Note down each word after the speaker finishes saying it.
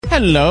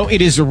Hello,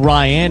 it is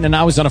Ryan, and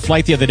I was on a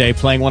flight the other day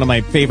playing one of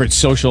my favorite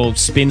social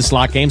spin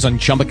slot games on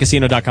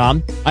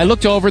ChumbaCasino.com. I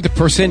looked over at the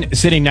person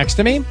sitting next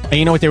to me, and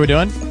you know what they were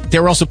doing? They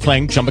were also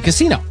playing Chumba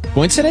Casino.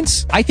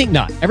 Coincidence? I think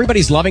not.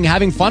 Everybody's loving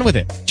having fun with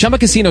it. Chumba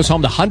Casino is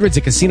home to hundreds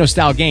of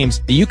casino-style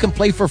games that you can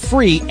play for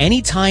free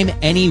anytime,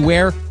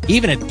 anywhere,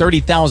 even at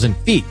 30,000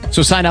 feet.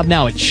 So sign up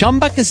now at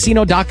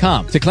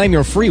ChumbaCasino.com to claim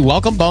your free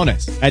welcome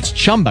bonus. That's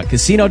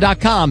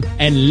ChumbaCasino.com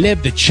and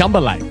live the Chumba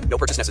life. No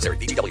purchase necessary.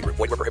 VGW. Void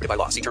where prohibited by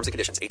law. See terms and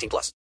conditions.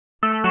 18+.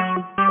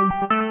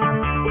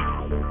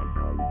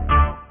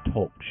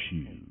 Talk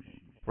shoes.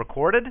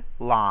 Recorded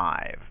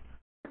live.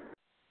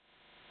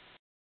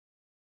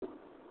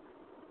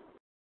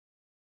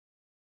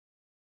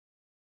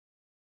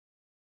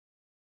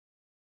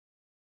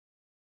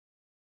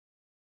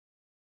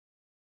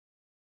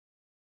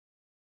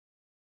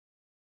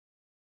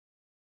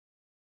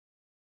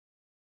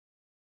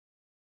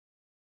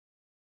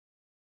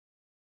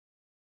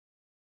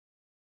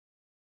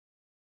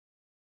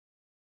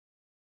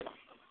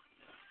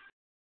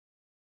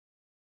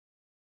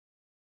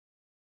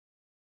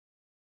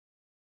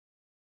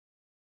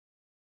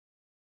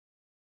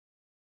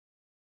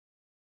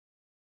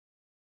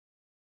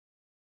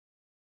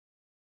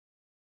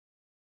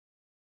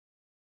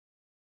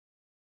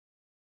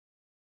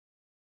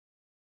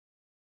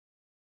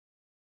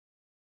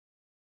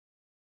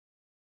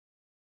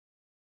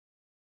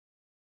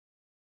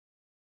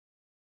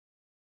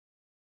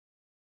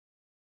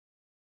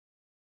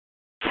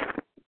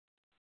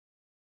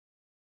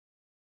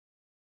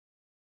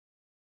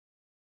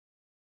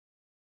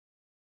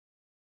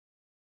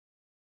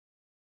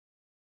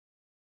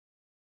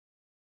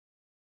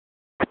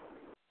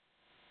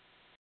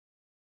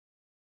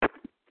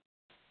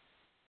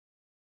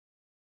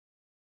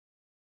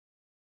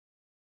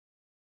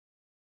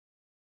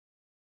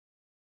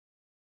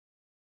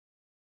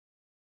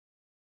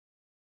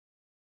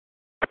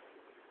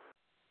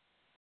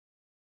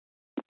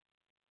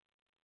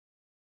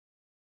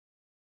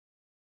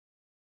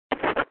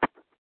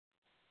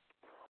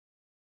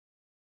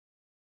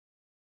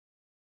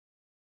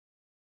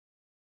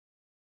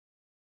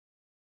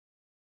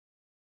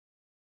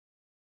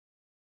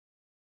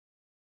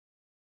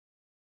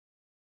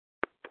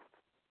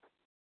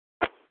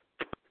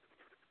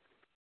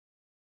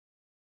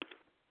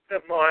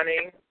 Good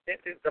morning. This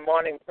is the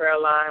morning prayer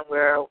line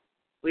where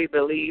we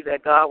believe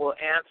that God will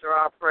answer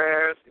our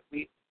prayers if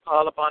we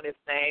call upon His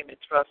name and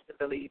trust and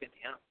believe in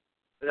Him.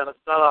 We're going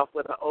to start off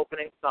with an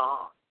opening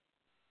song.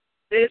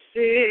 This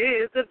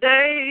is the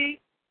day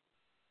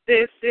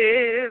that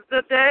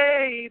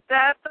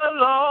the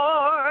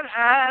Lord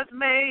has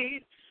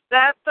made,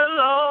 that the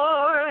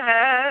Lord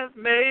has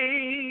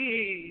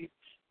made.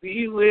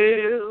 We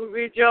will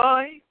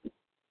rejoice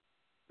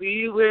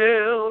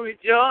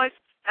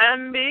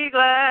and be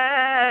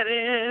glad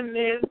in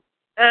it,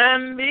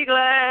 and be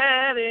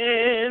glad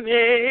in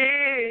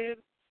it.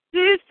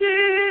 This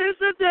is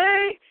the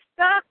day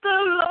that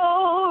the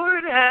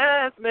Lord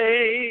has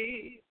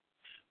made.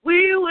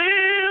 We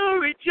will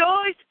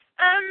rejoice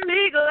and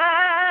be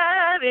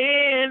glad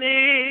in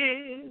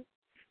it.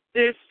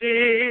 This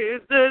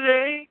is the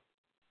day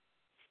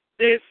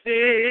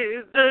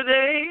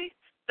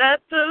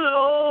that the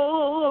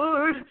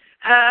Lord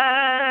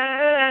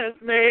has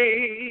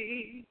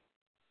made.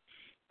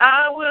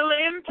 I will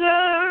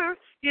enter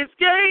His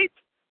gates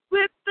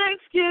with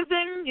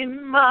thanksgiving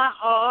in my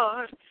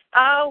heart.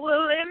 I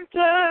will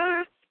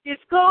enter His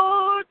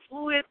courts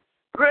with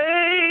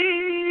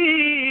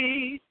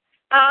praise.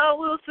 I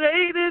will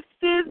say this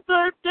is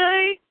the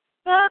day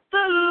that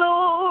the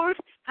Lord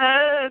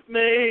has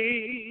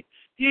made.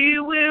 He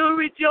will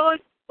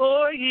rejoice,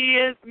 for He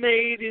has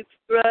made it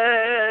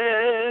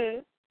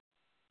glad.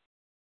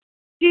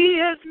 He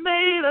has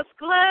made us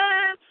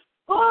glad.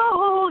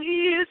 Oh,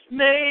 He has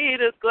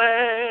made us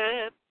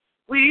glad.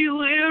 We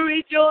will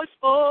rejoice,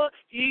 for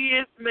He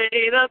has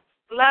made us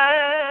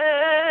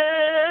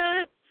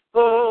glad.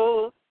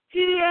 Oh,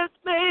 He has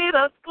made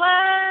us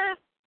glad.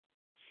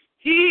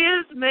 He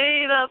has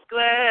made us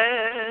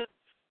glad.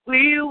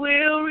 We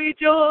will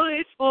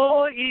rejoice,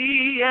 for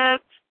He has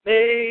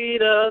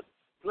made us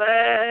glad.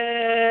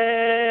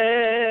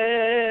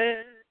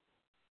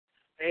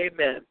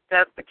 Amen.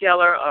 Pastor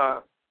Keller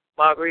or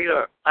Marguerite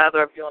or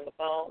either of you on the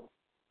phone?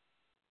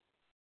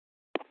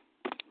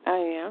 I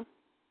am.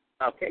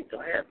 Okay, go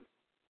ahead.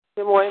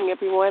 Good morning,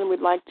 everyone. We'd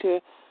like to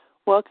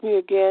welcome you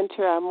again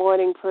to our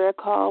morning prayer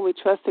call. We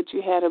trust that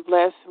you had a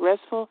blessed,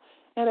 restful,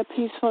 and a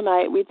peaceful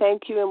night. We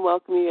thank you and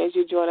welcome you as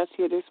you join us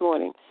here this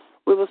morning.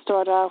 We will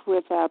start off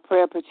with our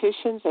prayer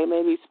petitions. They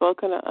may be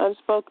spoken or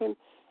unspoken.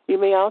 You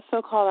may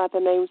also call out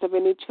the names of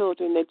any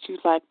children that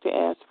you'd like to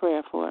ask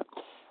prayer for. I'd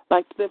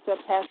like to lift up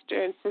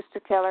Pastor and Sister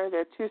Keller,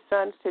 their two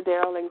sons,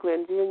 Daryl and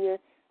Glenn Jr.,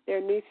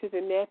 their nieces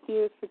and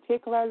nephews,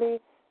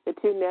 particularly the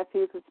two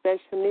nephews with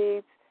special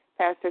needs,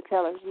 Pastor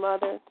Keller's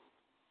mother,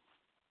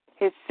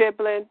 his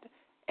siblings,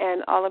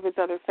 and all of his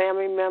other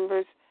family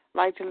members. I'd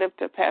like to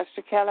lift up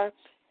Pastor Keller,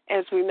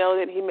 as we know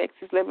that he makes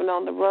his living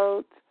on the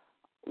roads,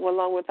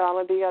 along with all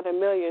of the other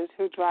millions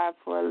who drive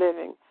for a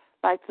living.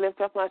 I'd like to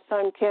lift up my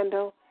son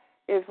Kendall,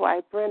 his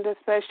wife Brenda.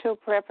 Special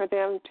prayer for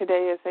them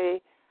today as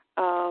they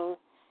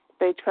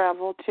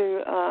travel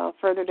to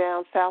further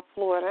down South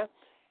Florida,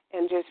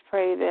 and just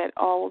pray that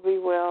all will be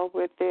well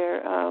with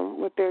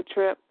their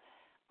trip.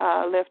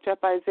 Lift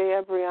up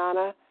Isaiah,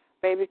 Brianna,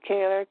 baby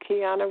Kayla,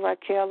 Kiana,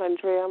 Raquel,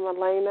 Andrea,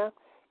 Melena,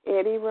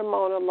 Eddie,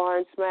 Ramona,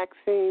 Lawrence,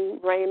 Maxine,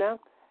 Raina,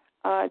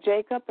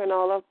 Jacob, and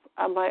all of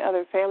my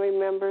other family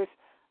members.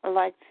 I'd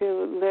like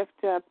to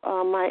lift up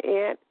my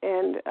aunt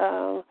and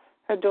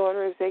her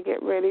daughter as they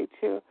get ready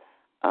to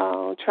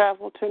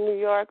travel to New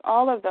York.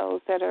 All of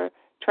those that are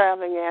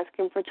traveling,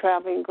 asking for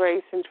traveling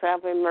grace and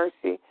traveling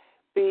mercy,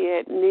 be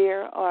it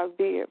near or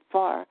be it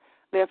far.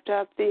 Lift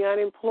up the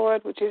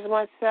unemployed, which is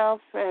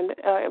myself, and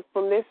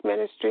from this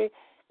ministry,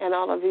 and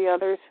all of the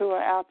others who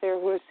are out there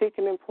who are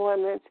seeking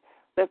employment.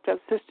 Lift up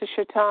Sister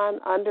Shaitan,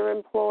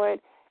 underemployed,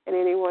 and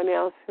anyone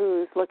else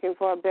who is looking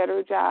for a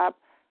better job.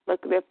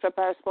 Lift up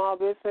our small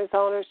business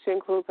owners, to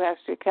include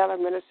Pastor Keller,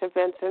 Minister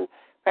Vincent,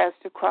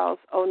 Pastor Krause,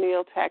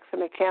 O'Neill Tax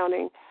and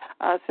Accounting,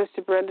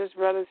 Sister Brenda's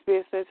Brothers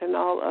Business, and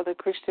all other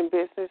Christian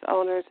business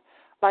owners.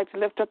 I'd like to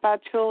lift up our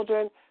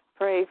children,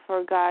 pray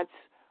for God's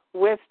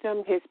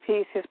wisdom, His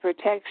peace, His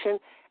protection,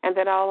 and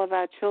that all of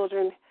our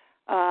children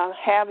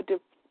have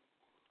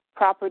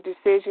proper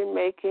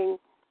decision-making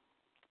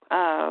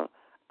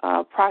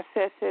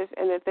processes,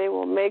 and that they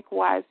will make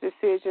wise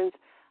decisions.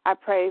 I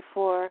pray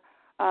for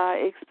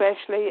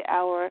especially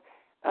our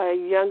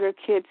younger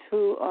kids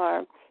who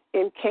are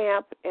in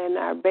camp and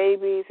our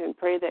babies, and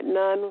pray that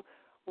none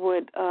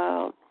would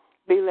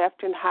be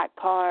left in hot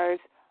cars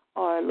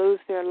or lose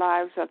their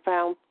lives or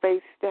found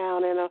face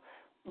down in a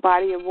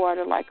body of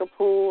water like a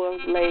pool or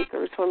lake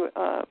or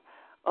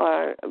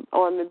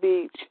on the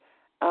beach.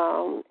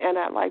 And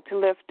I'd like to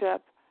lift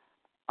up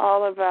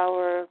all of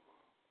our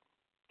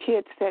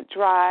kids that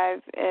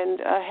drive and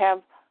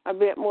have a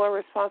bit more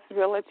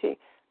responsibility,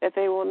 that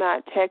they will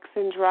not text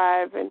and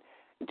drive and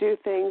do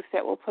things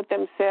that will put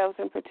themselves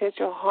in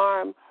potential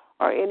harm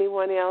or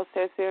anyone else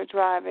as they're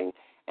driving.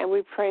 And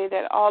we pray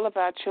that all of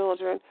our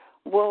children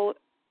will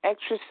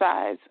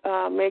exercise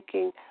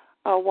making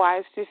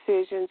wise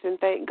decisions, and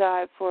thank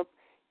God for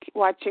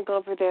watching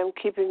over them,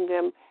 keeping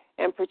them,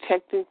 and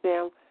protecting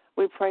them.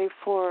 We pray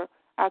for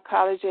our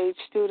college-age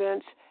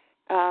students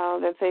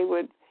that they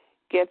would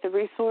get the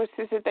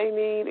resources that they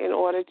need in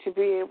order to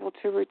be able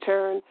to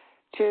return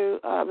to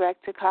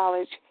back to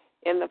college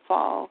in the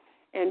fall.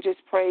 And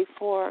just pray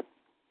for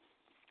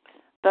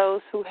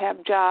those who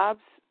have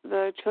jobs,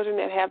 the children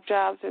that have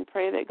jobs, and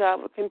pray that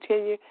God will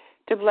continue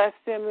to bless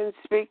them and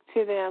speak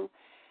to them.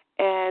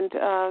 And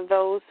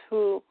those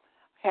who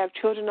have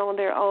children of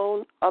their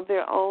own,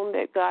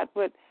 that God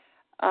would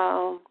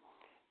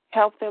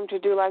help them to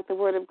do like the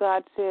Word of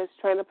God says,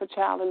 train up a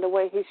child in the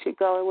way he should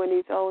go, and when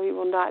he's old, he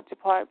will not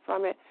depart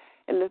from it,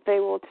 and that they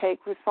will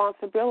take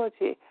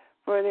responsibility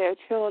for their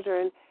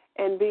children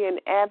and be an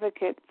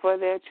advocate for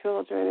their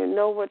children and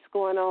know what's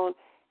going on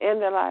in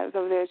the lives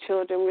of their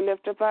children. We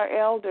lift up our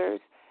elders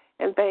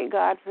and thank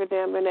God for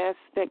them, and ask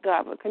that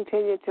God will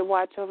continue to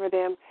watch over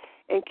them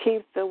and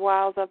keep the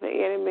wiles of the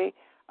enemy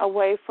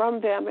away from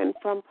them and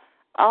from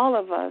all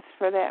of us,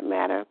 for that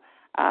matter.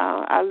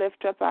 I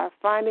lift up our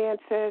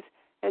finances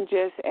and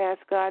just ask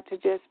God to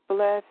just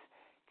bless,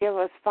 give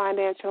us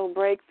financial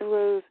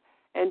breakthroughs,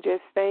 and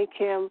just thank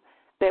Him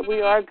that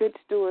we are good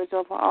stewards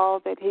over all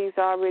that He's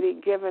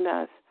already given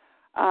us.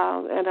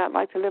 And I'd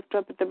like to lift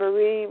up the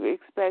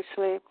bereaved,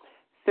 especially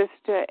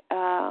Sister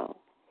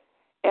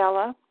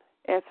Ella,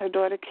 as her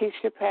daughter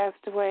Keisha passed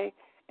away,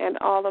 and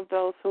all of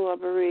those who are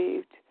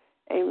bereaved.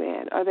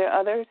 Amen. Are there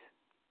others?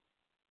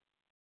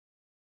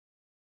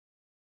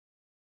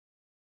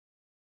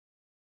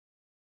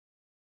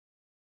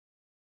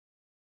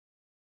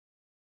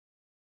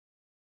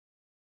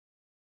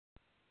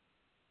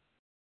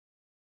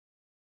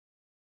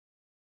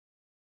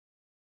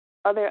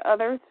 Are there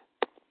others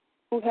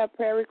who have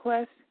prayer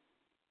requests?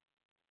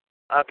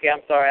 Okay, I'm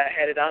sorry. I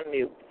had it on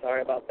mute.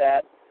 Sorry about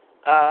that.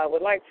 I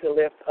would like to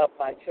lift up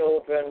my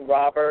children,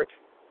 Robert,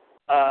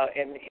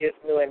 in his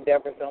new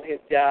endeavors on his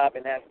job,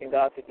 and asking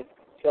God to just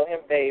show him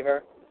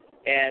favor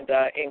and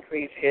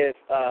increase his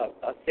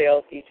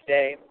sales each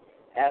day.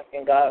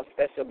 Asking God a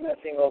special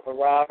blessing over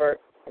Roger,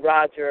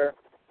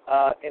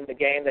 in the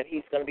game that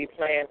he's going to be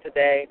playing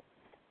today.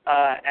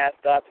 Ask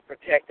God to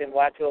protect and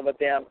watch over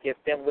them, give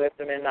them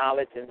wisdom and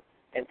knowledge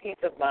and peace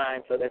of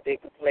mind so that they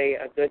can play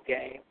a good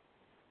game.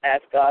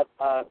 Ask God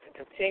to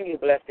continue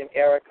blessing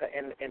Erica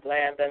and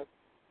Landon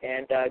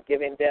and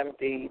giving them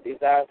the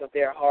desires of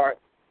their heart,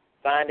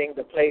 finding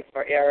the place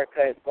for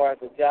Erica as far as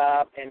a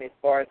job and as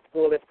far as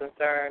school is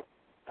concerned.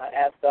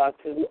 Ask God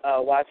to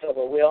watch over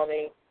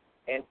Wilney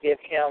and give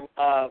him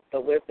the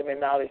wisdom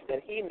and knowledge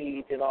that he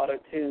needs in order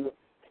to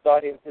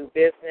start his new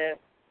business,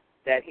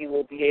 that he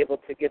will be able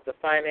to get the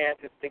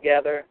finances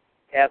together,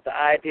 have the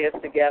ideas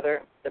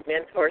together, the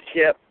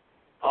mentorship,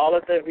 all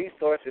of the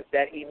resources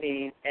that he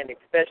needs, and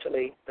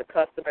especially the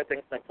customers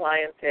and the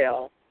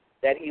clientele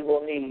that he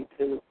will need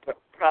to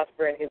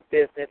prosper in his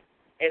business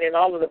and in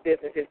all of the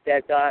businesses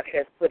that God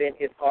has put in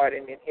his heart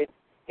and in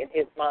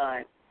his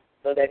mind,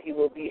 so that he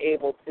will be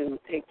able to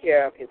take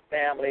care of his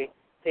family,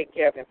 take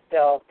care of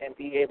himself, and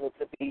be able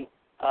to be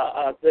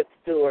a good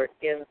steward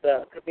in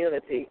the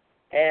community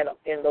and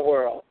in the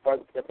world for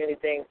the many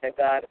things that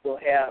God will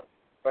have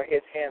for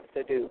his hands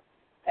to do.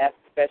 Ask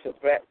a special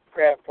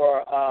prayer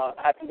for,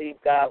 I believe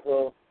God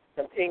will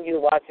continue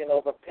watching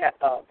over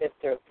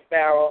Mr.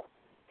 Sparrow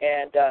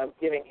and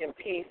giving him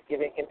peace,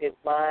 giving him his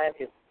mind,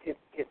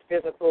 his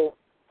physical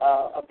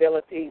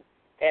abilities,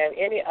 and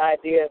any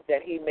ideas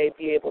that he may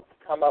be able to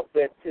come up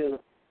with to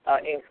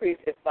increase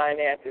his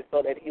finances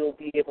so that he will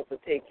be able to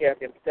take care of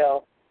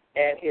himself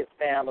and his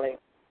family.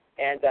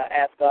 And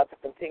ask God to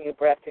continue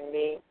blessing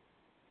me,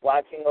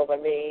 watching over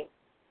me,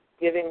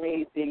 giving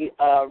me the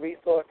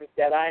resources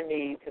that I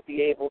need to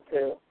be able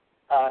to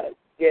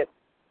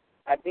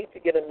I need to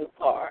get a new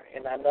car,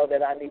 and I know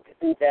that I need to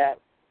do that,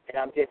 and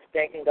I'm just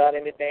thanking God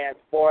in advance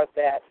for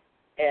that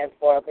and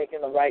for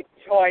making the right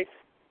choice,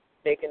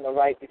 making the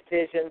right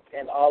decisions,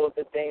 and all of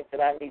the things that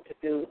I need to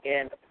do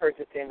in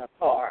purchasing a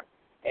car,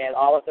 and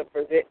all of the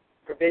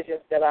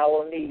provisions that I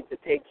will need to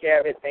take care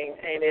of it,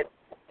 maintain it,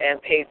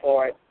 and pay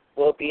for it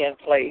will be in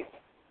place.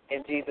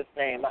 In Jesus'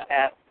 name, I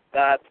ask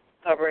God's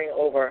covering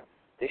over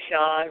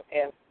Deshawn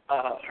and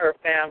her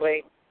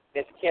family,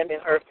 Miss Kim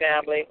and her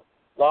family,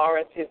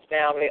 Lawrence, his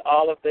family,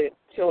 all of the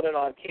children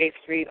on K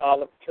Street,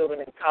 all of the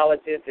children in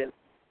colleges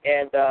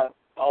and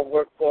all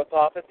workforce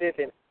offices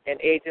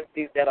and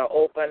agencies that are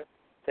open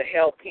to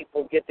help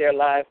people get their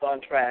lives on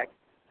track.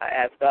 I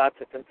ask God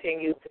to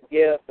continue to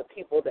give the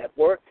people that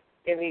work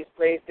in these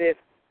places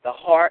the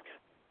heart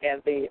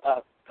and the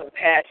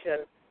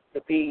compassion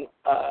to be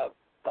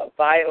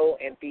vital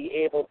and be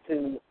able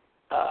to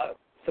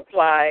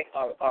supply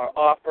or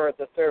offer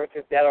the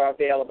services that are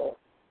available.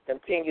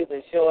 Continue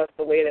to show us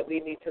the way that we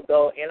need to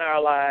go in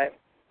our lives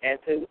and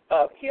to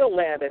heal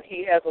Landon.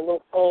 He has a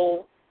little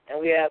cold, and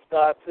we ask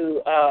God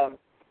to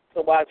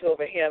watch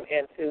over him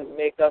and to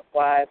make us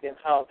wise in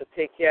how to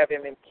take care of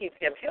him and keep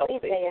him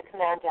healthy.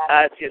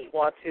 I just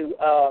want to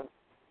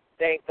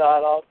thank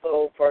God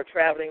also for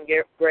traveling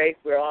grace.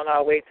 We're on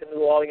our way to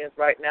New Orleans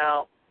right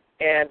now,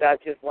 and I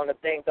just want to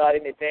thank God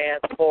in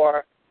advance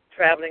for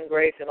traveling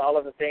grace and all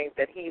of the things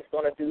that he's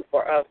going to do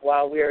for us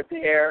while we're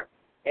there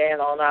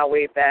and on our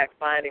way back,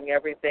 finding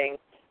everything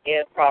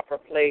in proper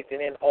place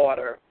and in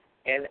order.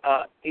 And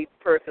each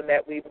person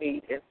that we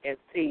meet and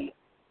see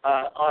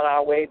on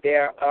our way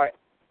there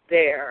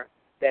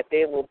that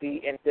they will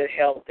be in good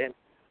health. And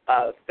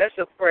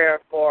special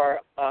prayer for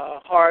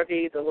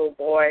Harvey, the little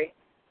boy,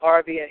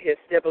 Harvey and his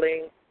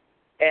siblings,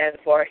 and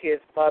for his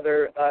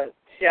mother,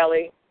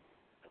 Shelley.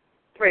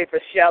 Pray for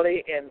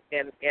Shelley and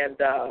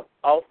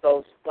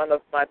also one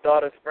of my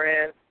daughter's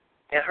friends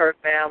and her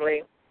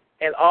family,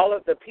 and all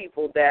of the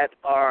people that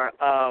are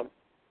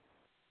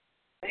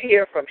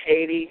here from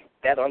Haiti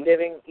that are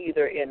living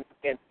either in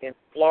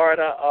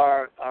Florida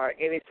or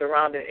any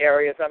surrounding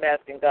areas. I'm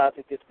asking God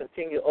to just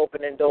continue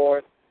opening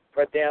doors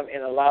for them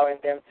and allowing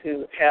them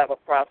to have a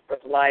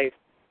prosperous life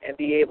and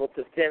be able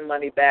to send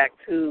money back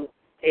to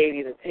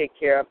Haiti to take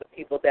care of the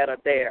people that are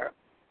there.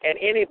 And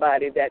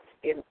anybody that's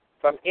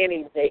from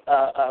any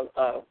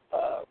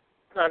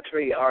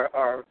country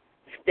or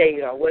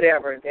state or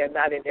whatever, and they're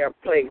not in their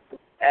place,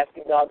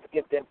 asking God to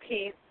give them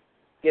peace,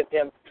 give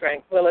them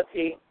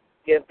tranquility,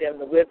 give them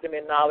the wisdom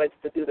and knowledge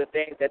to do the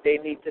things that they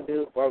need to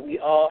do, for we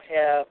all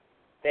have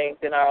things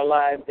in our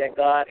lives that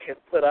God has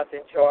put us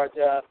in charge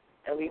of,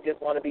 and we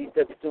just want to be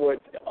good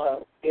stewards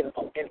in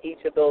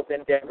each of those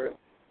endeavors,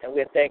 and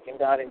we're thanking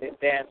God in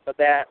advance for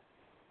that.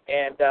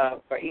 And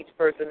for each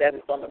person that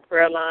is on the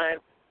prayer line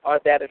or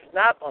that is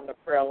not on the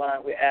prayer line,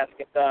 we're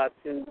asking God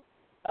to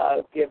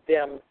give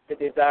them the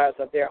desires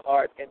of their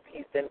heart and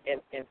peace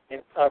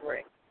and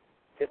covering.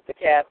 Sister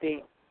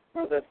Kathy,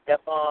 Brother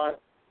Stefan,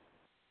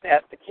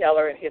 Pastor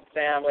Keller and his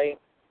family,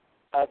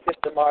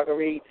 Sister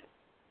Marguerite,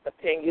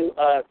 continue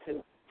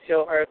to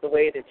show her the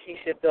way that she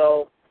should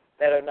go.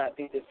 Let her not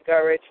be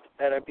discouraged.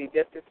 Let her be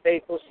just as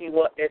faithful as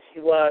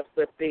she was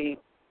with the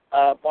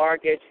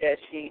mortgage as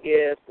she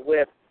is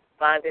with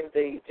finding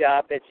the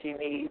job that she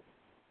needs.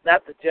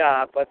 Not the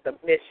job, but the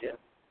mission.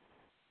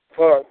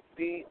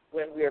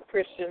 When we're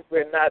Christians,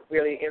 we're not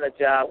really in a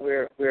job.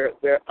 We're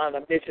on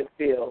a mission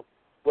field,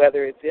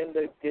 whether it's in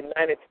the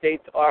United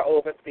States or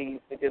overseas.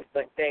 We just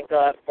thank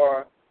God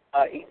for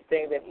each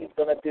thing that he's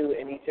going to do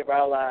in each of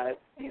our lives.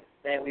 In Jesus'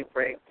 name we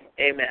pray.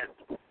 Amen.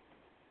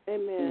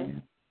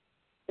 Amen.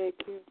 Thank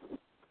you.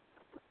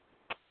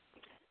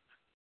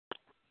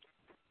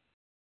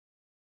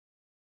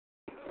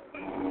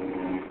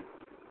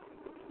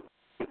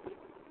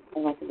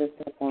 I'd like to lift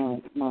up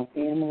my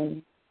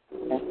family,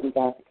 asking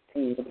God to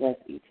continue to bless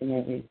each and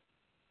every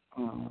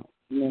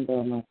member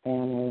of my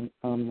family,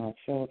 my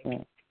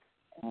children,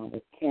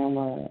 with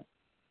Cameron,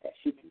 that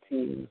she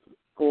continues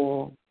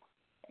school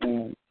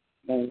and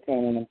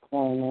maintaining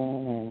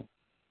employment,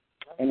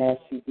 and as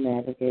she's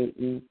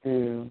navigating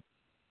through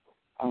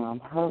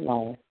her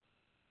life,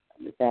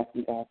 just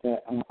asking God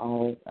that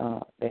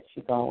that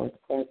she's always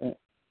present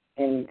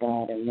in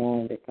God and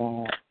knowing that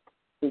God,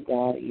 who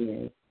God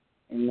is,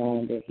 and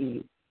knowing that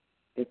He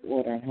is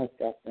ordering her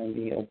steps and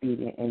be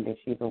obedient, and that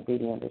she's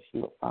obedient, that she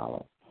will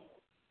follow.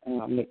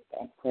 And I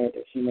pray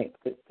that she makes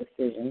good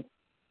decisions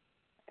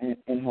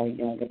in her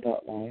young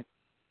adult life,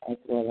 as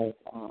well as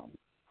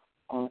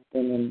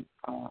Austin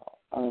and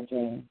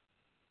RJ,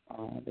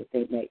 that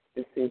they make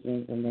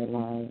decisions in their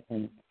lives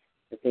and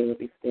that they will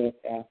be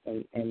steadfast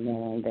and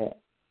knowing that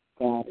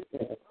God is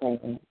ever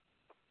present.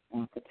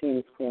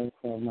 Continuous prayer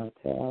for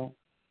Martel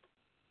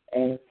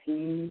as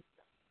he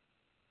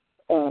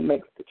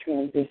makes the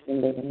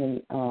transition living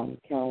in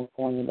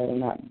California. Let him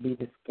not be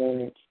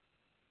discouraged.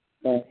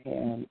 Let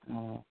him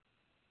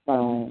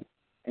find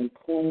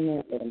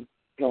employment. Let him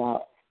go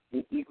out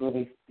and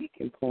eagerly seek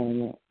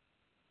employment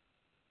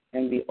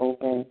and be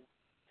open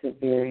to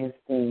various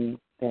things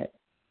that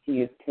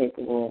he is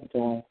capable of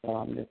doing. So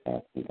I'm just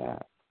asking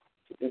God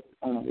to just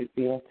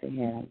reveal to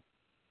him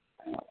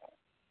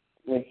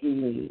what he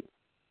needs.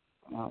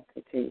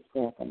 Continue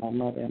prayer for my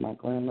mother and my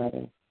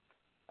grandmother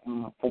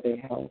for their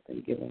health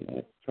and giving them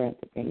the strength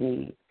that they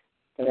need,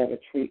 whatever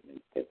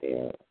treatment that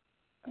they're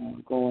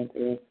going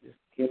through. Just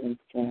give them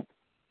strength.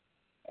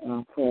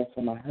 Prayers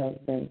for my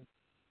husband.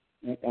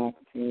 May God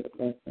continue to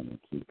bless him and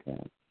keep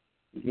him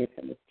and give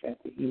him the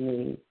strength that he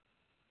needs.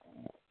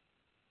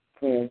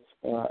 Prayers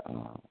for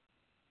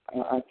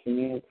our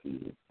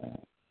communities.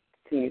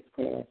 Continuous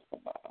prayers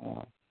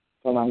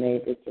for my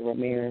neighbors, the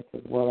Ramirez,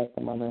 as well as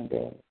the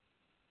Melendez.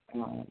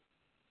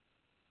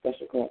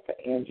 Special prayer for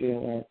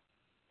Andrew as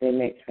they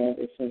make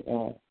transitions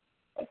on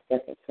a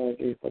second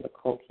surgery for the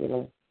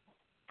cochlear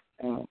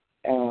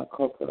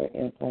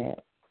implant.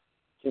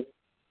 Just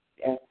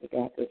ask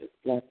God to just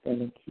bless them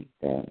and keep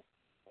them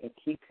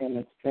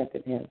and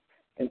strengthen him.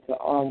 And to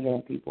all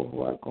young people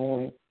who are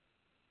going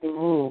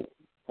through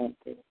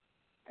something,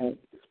 and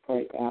just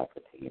pray God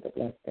continue to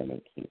bless them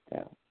and keep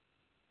them.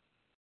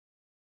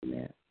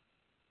 Amen.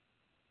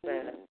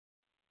 Amen.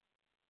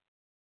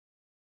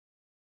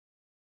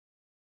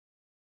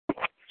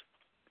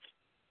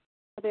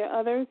 Are there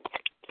others?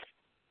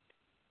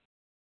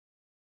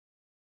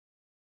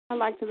 I'd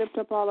like to lift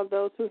up all of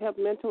those who have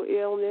mental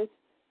illness.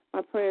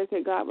 My prayer is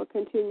that God will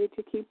continue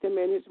to keep them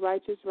in his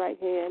righteous right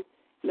hand.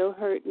 No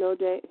hurt, no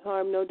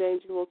harm, no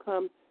danger will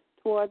come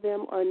toward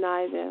them or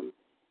nigh them.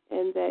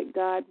 And that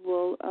God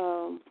will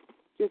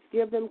just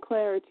give them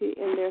clarity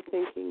in their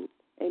thinking.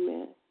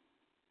 Amen.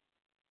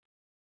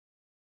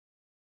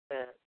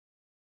 Amen.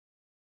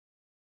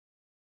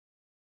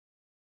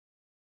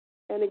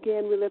 And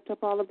again, we lift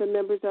up all of the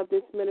members of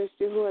this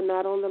ministry who are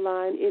not on the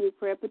line, any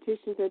prayer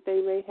petitions that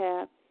they may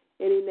have,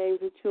 any names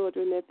of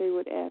children that they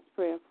would ask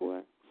prayer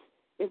for.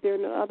 If there are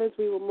no others,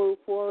 we will move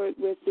forward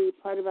with the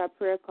part of our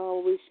prayer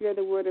call where we share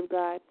the Word of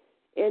God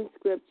in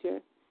Scripture.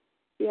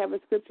 If you have a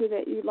Scripture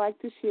that you'd like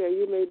to share,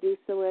 you may do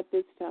so at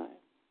this time.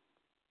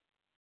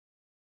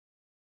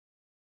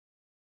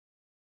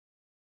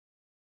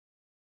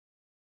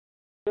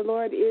 The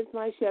Lord is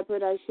my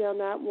shepherd, I shall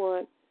not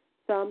want.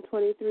 Psalm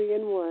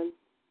 23:1.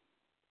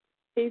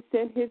 He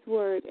sent his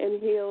word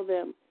and healed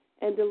them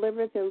and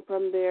delivered them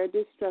from their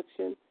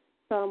destruction.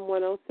 Psalm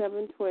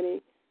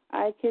 107:20.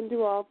 I can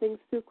do all things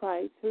through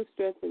Christ who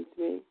strengthens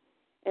me,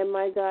 and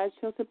my God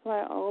shall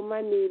supply all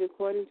my need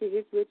according to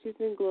his riches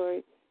and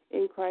glory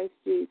in Christ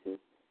Jesus.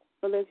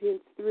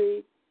 Philippians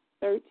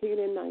 3:13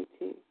 and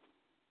 19.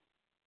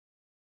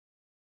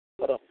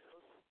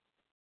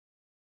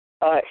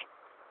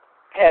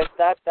 Has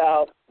not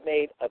thou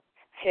made a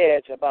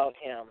hedge about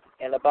him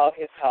and about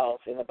his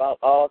house and about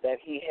all that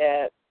he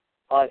had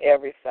on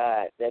every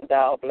side, that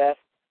thou bless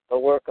the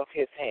work of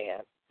his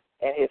hand,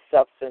 and his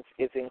substance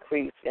is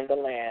increased in the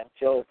land.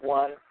 Job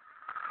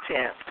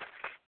 1:10.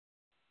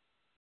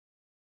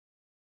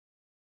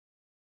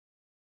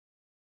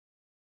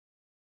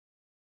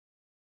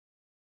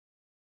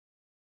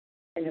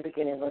 In the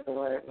beginning was the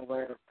Word, and the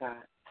Word of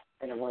God,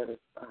 and the Word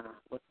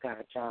was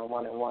God, John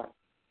 1:1.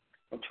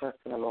 And trust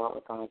in the Lord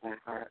with all thy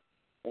heart,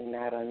 and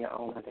not on your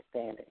own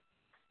understanding.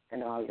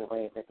 In all your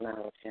ways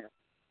acknowledge him,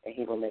 and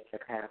he will make your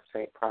path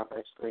straight.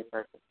 Proverbs 3,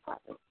 verses 5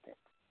 and 6.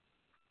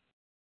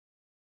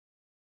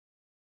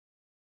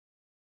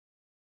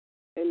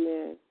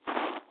 Amen.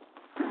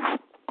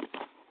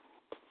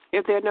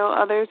 If there are no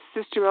others,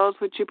 Sister Rose,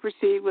 would you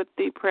proceed with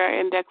the prayer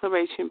and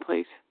declaration,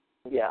 please?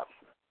 Yeah.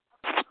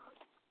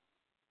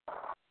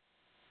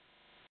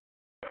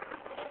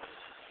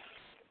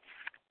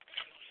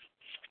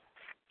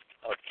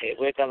 Okay,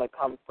 we're going to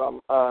come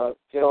from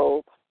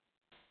Job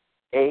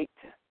 8,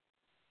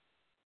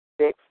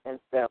 6, and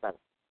 7.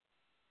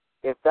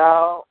 If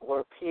thou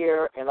were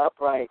pure and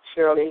upright,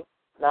 surely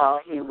now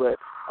he would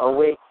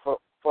awake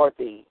for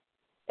thee,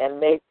 and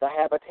make the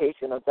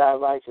habitation of thy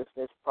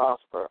righteousness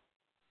prosper.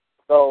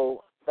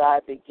 Though thy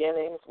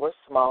beginnings were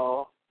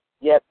small,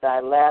 yet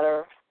thy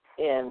latter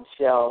end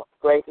shall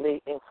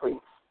greatly increase.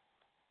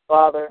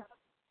 Father,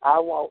 I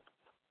won't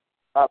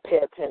pay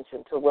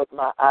attention to what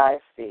my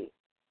eyes see.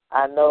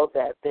 I know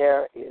that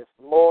there is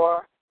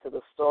more to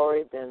the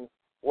story than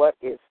what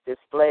is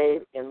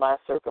displayed in my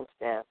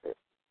circumstances.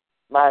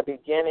 My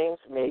beginnings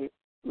may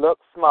look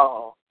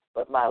small,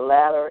 but my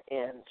latter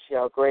end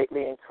shall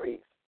greatly increase.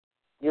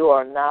 You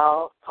are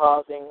now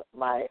causing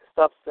my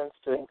substance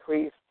to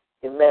increase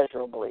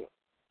immeasurably.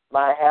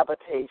 My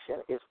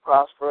habitation is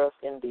prosperous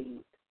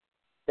indeed.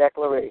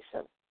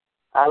 Declaration.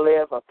 I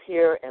live a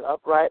pure and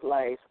upright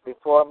life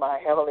before my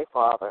Heavenly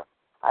Father.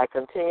 I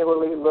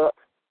continually look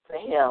to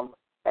Him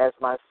as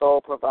my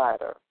sole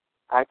provider.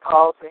 I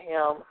call to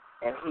Him,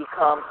 and He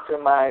comes to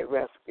my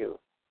rescue.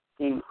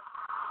 He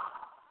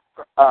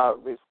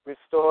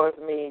restores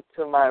me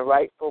to my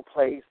rightful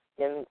place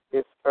in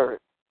this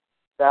earth.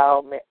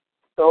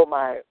 Though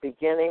my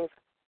beginnings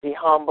be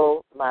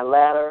humble, my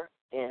latter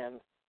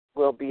end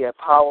will be a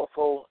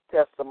powerful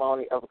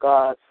testimony of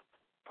God's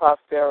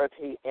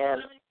prosperity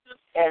and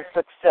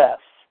success.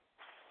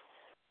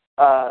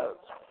 That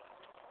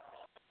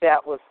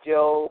was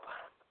Job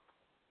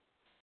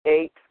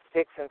 8,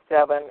 6, and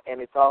 7,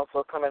 and it's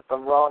also coming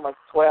from Romans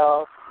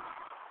 12,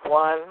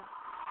 1,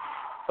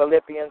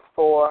 Philippians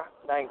 4,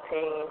 19,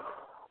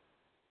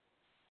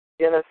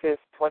 Genesis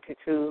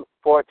 22,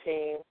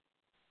 14,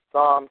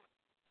 Psalms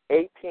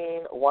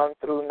 18, 1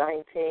 through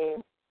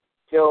 19,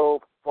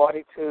 Job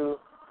 42,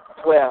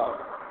 12.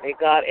 May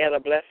God add a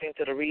blessing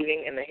to the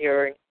reading and the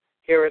hearers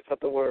of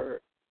the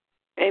word.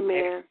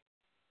 Amen.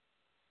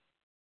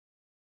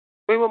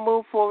 We will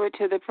move forward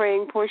to the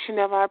praying portion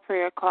of our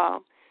prayer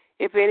call.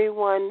 If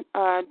anyone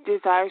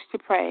desires to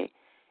pray,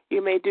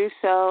 you may do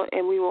so,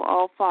 and we will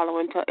all follow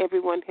until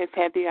everyone has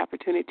had the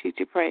opportunity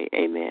to pray.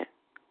 Amen.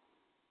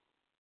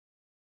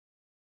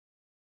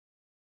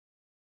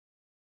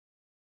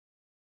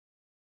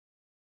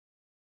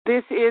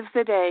 This is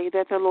the day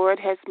that the Lord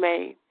has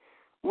made.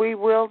 We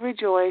will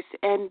rejoice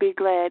and be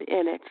glad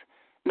in it,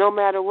 no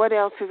matter what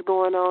else is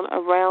going on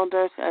around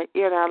us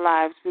in our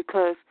lives,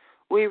 because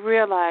we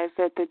realize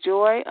that the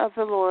joy of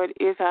the Lord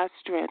is our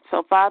strength.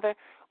 So, Father,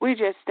 we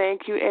just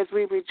thank you as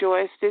we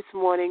rejoice this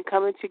morning,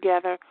 coming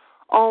together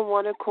on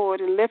one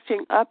accord and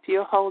lifting up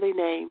your holy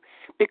name,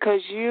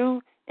 because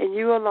you and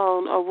you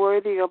alone are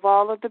worthy of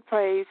all of the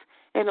praise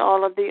and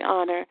all of the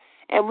honor.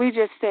 And we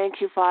just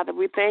thank you, Father.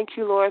 We thank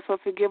you, Lord, for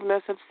forgiving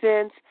us of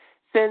sins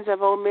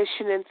of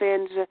omission and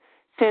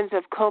sins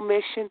of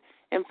commission.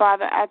 And,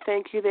 Father, I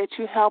thank you that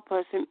you help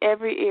us in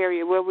every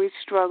area where we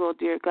struggle,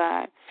 dear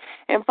God.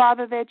 And,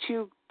 Father, that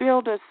you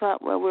build us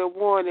up where we're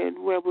worn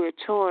and where we're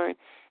torn.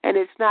 And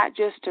it's not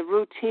just a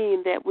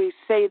routine that we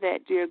say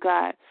that, dear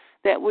God,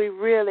 that we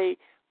really,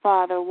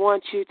 Father,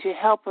 want you to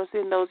help us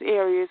in those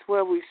areas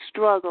where we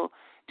struggle,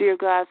 dear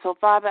God. So,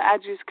 Father, I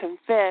just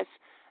confess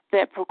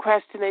that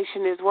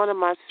procrastination is one of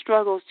my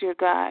struggles, dear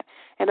God.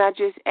 And I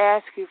just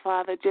ask you,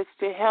 Father, just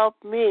to help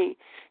me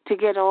to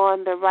get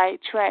on the right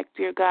track,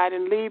 dear God,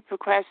 and leave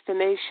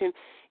procrastination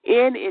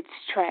in its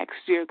tracks,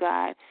 dear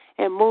God,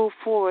 and move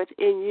forward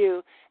in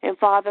you. And,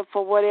 Father,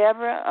 for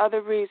whatever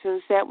other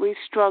reasons that we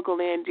struggle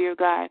in, dear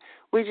God,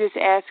 we just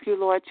ask you,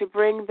 Lord, to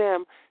bring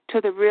them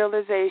to the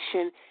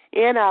realization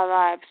in our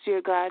lives,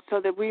 dear God, so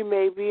that we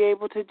may be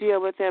able to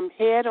deal with them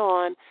head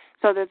on,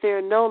 so that they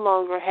no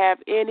longer have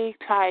any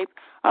type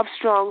of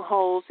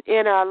strongholds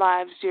in our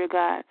lives, dear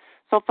God.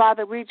 So,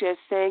 Father, we just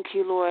thank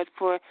you, Lord,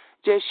 for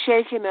just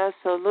shaking us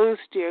so loose,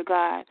 dear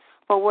God,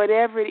 for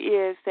whatever it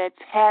is that's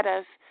had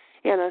us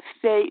in a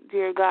state,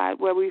 dear God,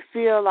 where we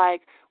feel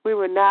like we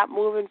were not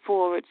moving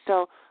forward.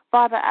 So,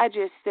 Father, I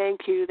just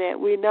thank you that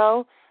we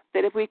know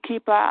that if we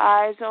keep our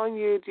eyes on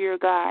you, dear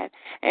God,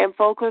 and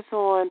focus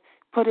on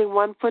putting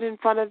one foot in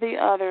front of the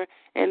other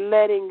and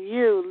letting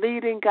you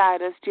lead and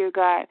guide us, dear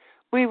God,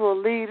 we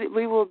will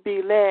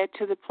be led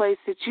to the place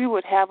that you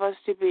would have us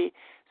to be.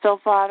 So,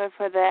 Father,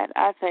 for that,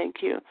 I thank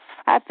you.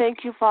 I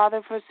thank you,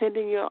 Father, for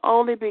sending your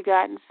only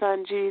begotten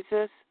Son,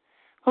 Jesus,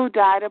 who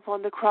died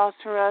upon the cross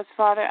for us.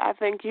 Father, I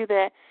thank you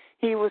that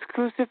he was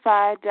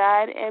crucified,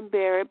 died, and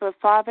buried. But,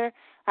 Father,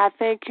 I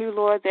thank you,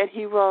 Lord, that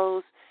he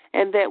rose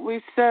and that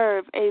we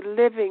serve a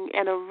living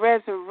and a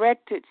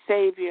resurrected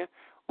Savior,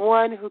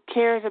 one who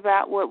cares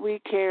about what we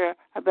care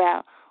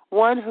about,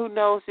 one who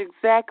knows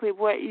exactly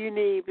what you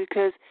need,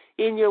 because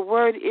in your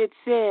word it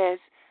says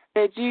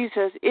that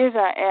Jesus is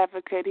our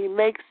advocate. He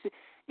makes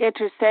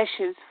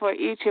intercessions for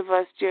each of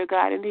us, dear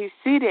God, and he's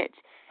seated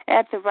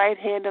at the right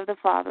hand of the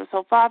Father.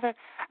 So, Father,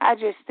 I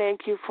just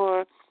thank you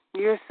for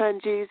your Son,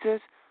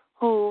 Jesus,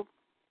 who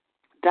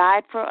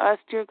died for us,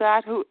 dear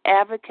God, who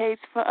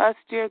advocates for us,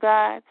 dear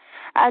God.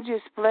 I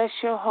just bless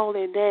your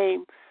holy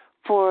name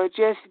for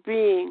just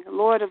being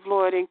Lord of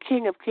Lords and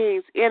King of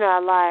Kings in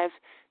our lives.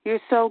 You're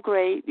so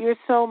great. You're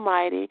so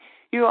mighty.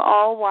 You're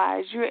all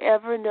wise. You're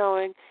ever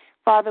knowing.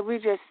 Father, we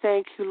just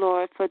thank you,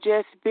 Lord, for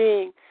just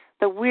being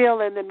the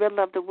wheel in the middle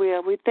of the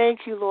wheel. We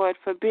thank you, Lord,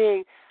 for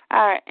being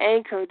our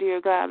anchor,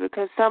 dear God,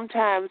 because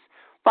sometimes,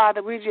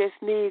 Father, we just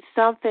need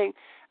something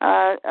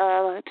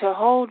to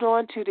hold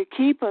on to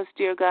keep us,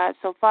 dear God.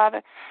 So,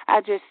 Father,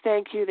 I just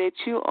thank you that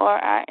you are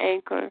our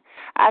anchor.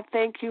 I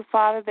thank you,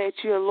 Father, that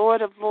you are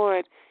Lord of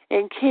Lords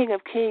and King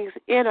of Kings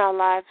in our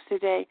lives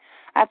today.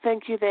 I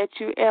thank you that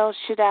you El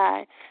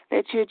Shaddai,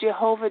 that you're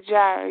Jehovah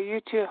Jireh,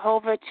 you're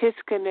Jehovah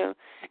Tiskanu,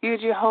 you're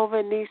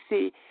Jehovah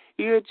Nisi,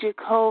 You're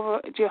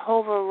Jehovah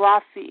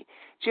Raphi,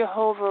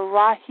 Jehovah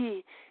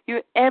Rahi.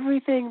 You're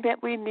everything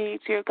that we need,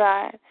 dear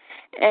God.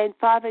 And,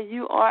 Father,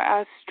 you are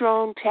our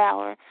strong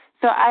tower.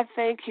 So I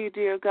thank you,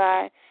 dear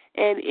God,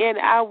 and in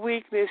our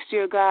weakness,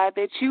 dear God,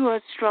 that you are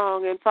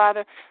strong. And,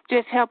 Father,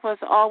 just help us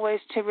always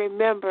to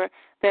remember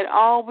that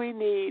all we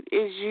need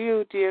is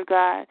you, dear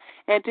God,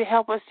 and to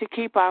help us to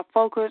keep our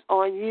focus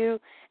on you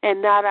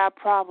and not our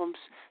problems,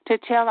 to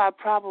tell our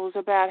problems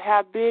about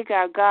how big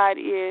our God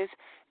is,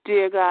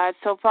 dear God.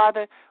 So,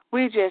 Father,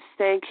 we just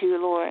thank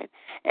you, Lord,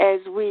 as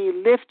we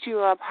lift you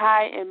up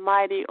high and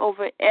mighty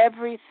over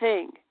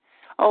everything,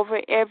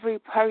 over every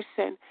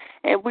person,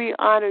 and we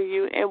honor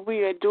you and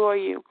we adore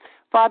you.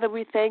 Father,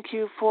 we thank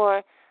you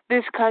for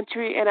this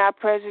country and our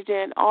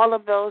president, all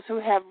of those who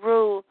have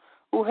ruled,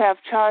 who have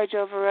charge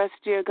over us,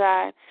 dear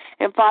God.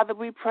 And, Father,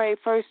 we pray,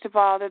 first of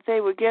all, that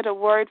they would get a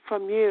word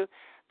from you,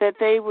 that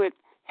they would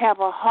have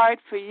a heart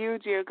for you,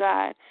 dear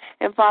God.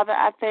 And, Father,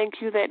 I thank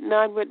you that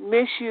none would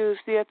misuse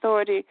the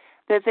authority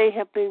that they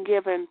have been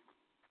given.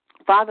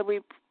 Father, we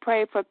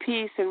pray for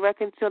peace and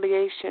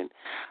reconciliation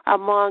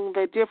among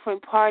the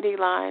different party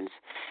lines.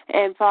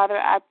 And, Father,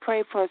 I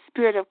pray for a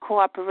spirit of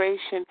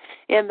cooperation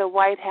in the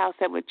White House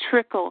that would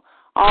trickle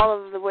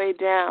all of the way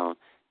down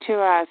to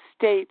our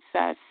states,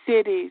 our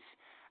cities,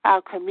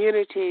 our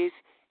communities,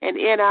 and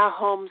in our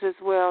homes as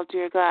well,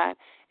 dear God.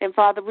 And,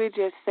 Father, we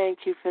just thank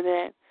you for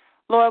that.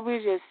 Lord, we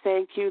just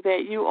thank you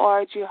that you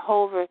are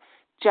Jehovah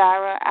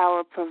Jireh,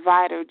 our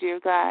provider, dear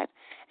God.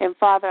 And,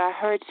 Father, I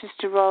heard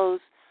Sister Rose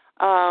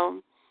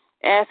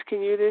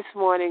asking you this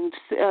morning,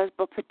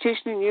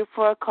 petitioning you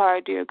for a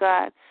car, dear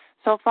God.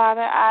 So,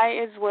 Father,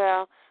 I as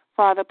well,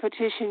 Father,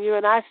 petition you,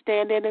 and I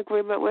stand in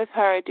agreement with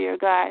her, dear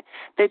God,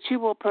 that you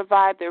will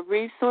provide the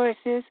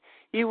resources,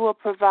 you will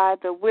provide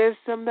the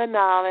wisdom, the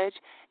knowledge,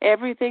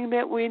 everything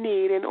that we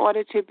need in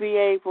order to be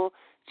able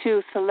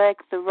to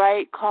select the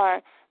right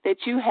car that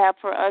you have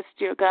for us,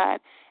 dear God.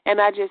 And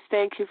I just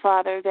thank you,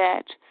 Father,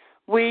 that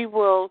we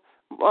will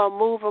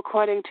move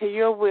according to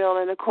your will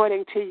and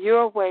according to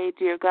your way,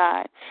 dear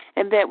God,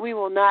 and that we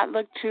will not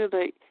look to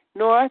the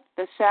north,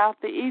 the south,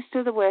 the east,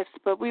 or the west,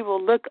 but we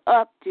will look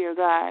up, dear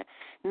God,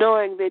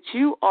 knowing that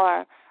you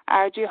are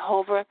our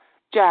Jehovah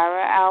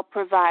Jireh, our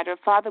provider.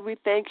 Father, we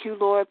thank you,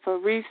 Lord, for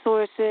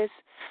resources,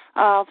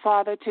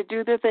 Father, to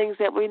do the things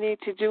that we need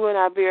to do in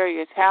our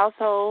various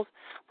households.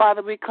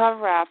 Father, we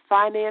cover our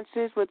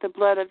finances with the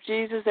blood of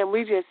Jesus, and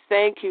we just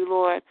thank you,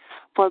 Lord,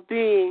 for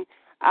being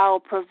our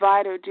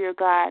provider, dear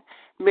God.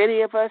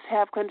 Many of us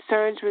have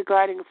concerns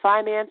regarding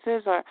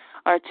finances or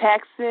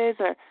taxes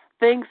or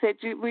things that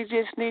we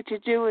just need to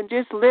do, and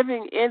just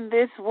living in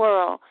this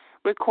world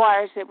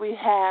requires that we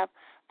have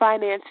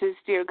finances,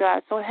 dear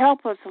God. So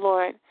help us,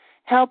 Lord.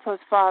 Help us,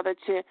 Father,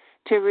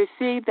 to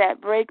receive that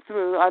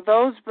breakthrough or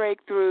those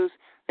breakthroughs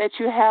that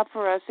you have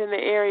for us in the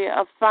area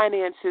of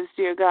finances,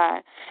 dear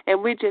God.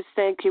 And we just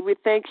thank you. We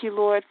thank you,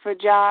 Lord, for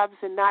jobs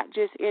and not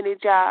just any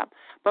job.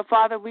 But,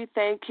 Father, we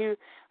thank you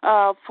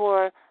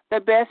for the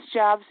best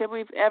jobs that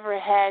we've ever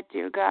had,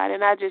 dear God.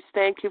 And I just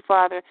thank you,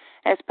 Father,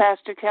 as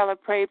Pastor Keller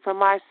prayed for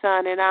my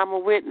son, and I'm a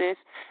witness,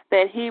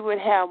 that he would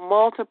have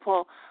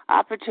multiple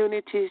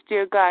opportunities,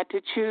 dear God, to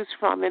choose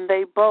from, and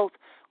they both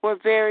were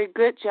very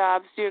good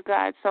jobs, dear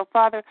God. So,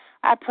 Father,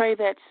 I pray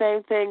that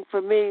same thing for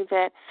me,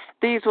 that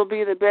these will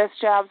be the best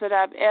jobs that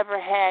I've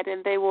ever had,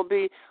 and they will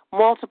be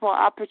multiple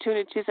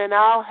opportunities, and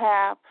I'll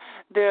have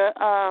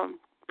the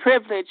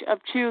privilege of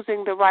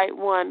choosing the right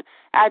one.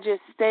 I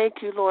just thank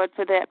you, Lord,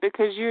 for that,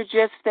 because you're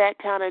just that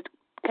kind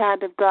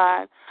of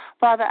God.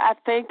 Father, I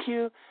thank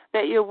you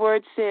that your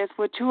word says,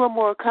 where two or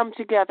more come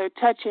together,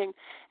 touching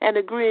and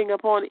agreeing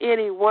upon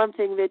any one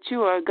thing, that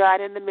you are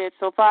God in the midst.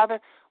 So, Father,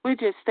 we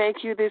just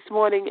thank you this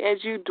morning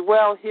as you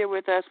dwell here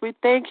with us. We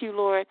thank you,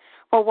 Lord,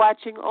 for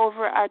watching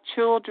over our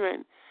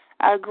children,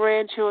 our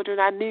grandchildren,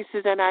 our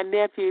nieces, and our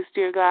nephews,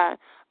 dear God.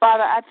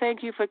 Father, I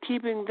thank you for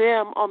keeping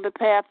them on the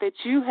path that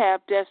you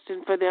have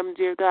destined for them,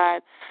 dear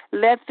God.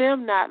 Let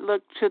them not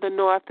look to the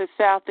north, the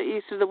south, the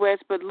east, or the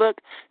west, but look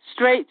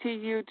straight to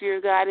you, dear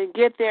God, and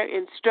get their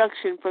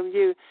instruction from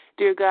you,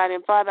 dear God.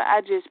 And, Father, I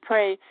just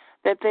pray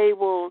that they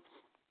will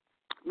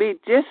be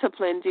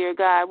disciplined, dear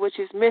God, which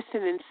is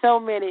missing in so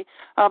many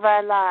of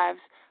our lives.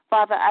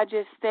 Father, I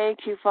just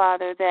thank you,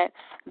 Father, that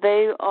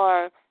they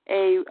are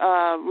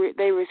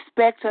they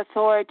respect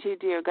authority,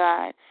 dear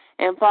God.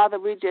 And, Father,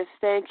 we just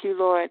thank you,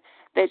 Lord,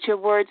 that your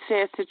word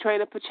says to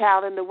train up a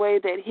child in the way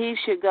that he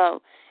should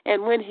go.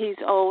 And when he's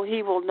old,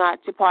 he will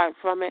not depart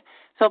from it.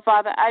 So,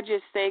 Father, I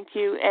just thank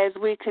you as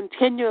we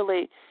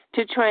continually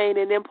to train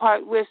and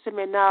impart wisdom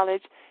and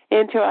knowledge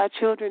into our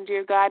children,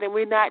 dear God. And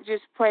we not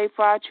just pray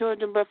for our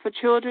children, but for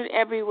children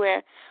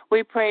everywhere.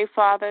 We pray,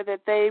 Father,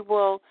 that they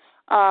will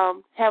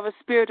have a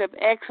spirit of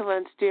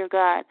excellence, dear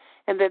God,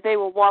 and that they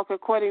will walk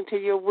according to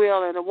your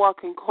will and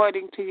walk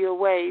according to your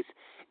ways,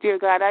 dear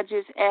God. I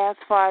just ask,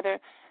 Father,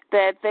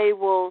 that they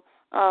will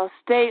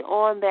stay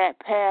on that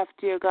path,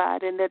 dear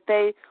God, and that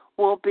they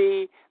will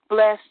be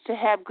blessed to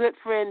have good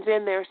friends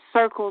in their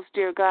circles,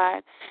 dear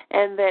God,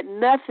 and that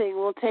nothing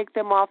will take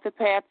them off the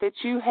path that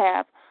you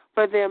have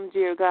for them,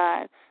 dear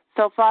God.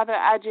 So, Father,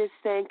 I just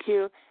thank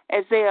you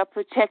as they are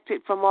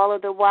protected from all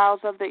of the wiles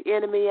of the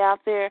enemy out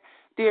there,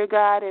 dear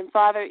God. And,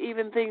 Father,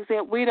 even things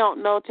that we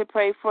don't know to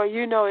pray for,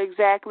 you know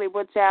exactly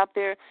what's out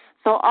there.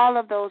 So all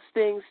of those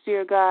things,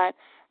 dear God,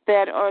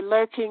 that are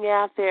lurking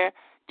out there,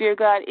 dear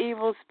God,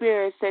 evil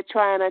spirits that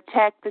try and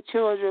attack the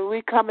children,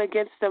 we come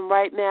against them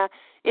right now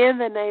in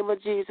the name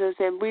of Jesus,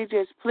 and we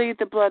just plead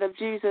the blood of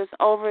Jesus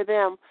over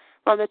them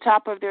from the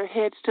top of their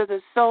heads to the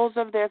soles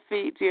of their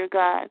feet, dear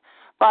God.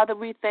 Father,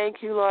 we thank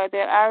you, Lord,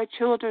 that our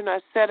children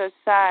are set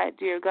aside,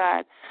 dear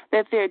God,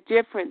 that they're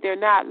different. They're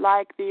not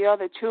like the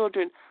other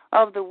children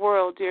of the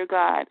world, dear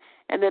God,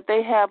 and that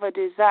they have a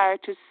desire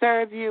to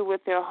serve you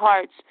with their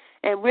hearts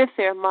and with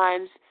their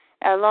minds,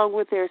 along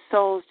with their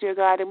souls, dear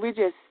God. And we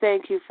just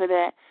thank you for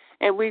that,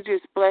 and we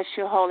just bless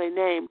your holy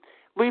name.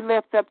 We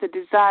lift up the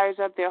desires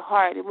of their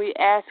heart, and we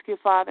ask you,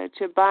 Father,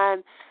 to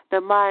bind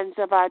the minds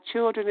of our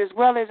children as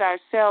well as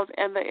ourselves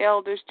and the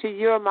elders to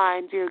your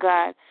mind, dear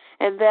God.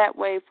 And that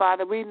way,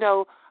 Father, we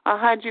know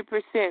 100%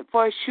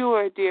 for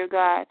sure, dear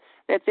God,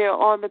 that they're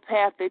on the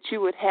path that you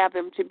would have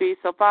them to be.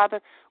 So, Father,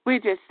 we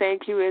just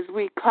thank you as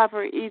we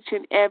cover each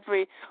and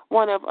every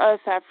one of us,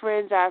 our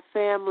friends, our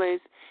families,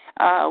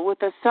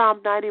 with a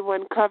Psalm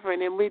 91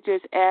 covering, and we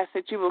just ask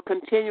that you will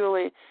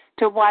continually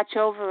to watch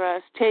over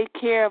us, take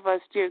care of us,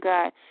 dear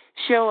God,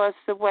 show us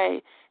the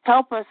way.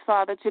 Help us,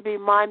 Father, to be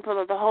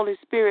mindful of the Holy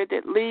Spirit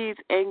that leads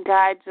and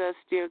guides us,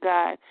 dear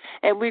God.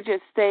 And we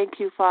just thank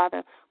you,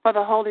 Father, for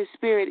the Holy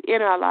Spirit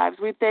in our lives.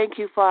 We thank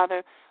you,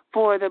 Father,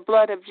 for the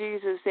blood of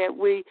Jesus that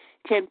we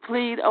can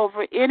plead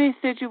over any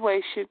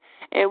situation,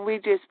 and we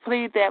just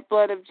plead that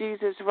blood of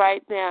Jesus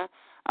right now.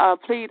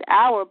 Plead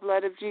our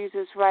blood of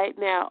Jesus right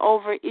now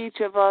over each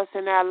of us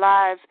in our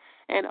lives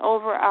and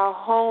over our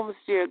homes,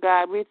 dear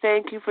God. We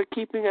thank you for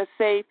keeping us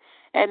safe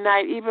at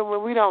night, even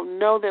when we don't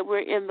know that we're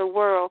in the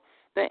world.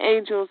 The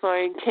angels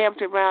are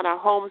encamped around our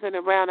homes and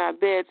around our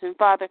beds. And,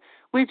 Father,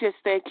 we just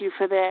thank you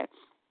for that.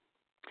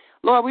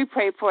 Lord, we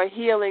pray for a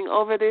healing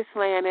over this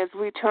land as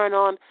we turn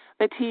on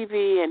the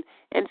TV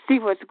and see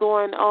what's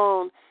going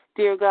on,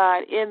 dear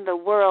God, in the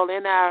world,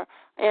 in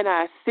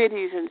our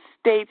cities and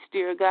states,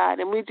 dear God.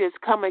 And we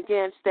just come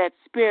against that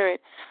spirit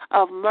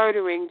of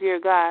murdering, dear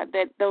God,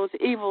 that those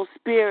evil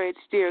spirits,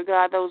 dear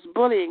God, those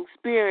bullying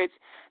spirits,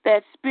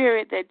 that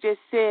spirit that just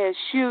says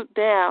shoot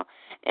down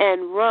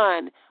and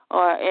run,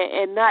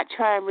 and not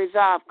try and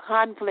resolve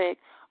conflict,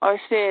 or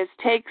says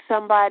take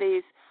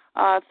somebody's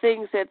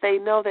things that they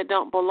know that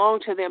don't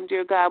belong to them,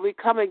 dear God. We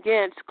come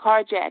against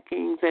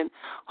carjackings and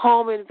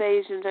home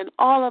invasions and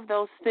all of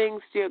those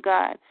things, dear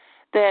God,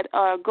 that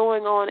are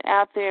going on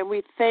out there. And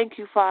we thank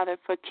you, Father,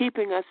 for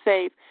keeping us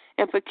safe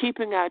and for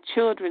keeping our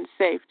children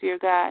safe, dear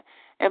God.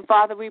 And,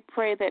 Father, we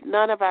pray that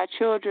none of our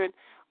children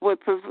would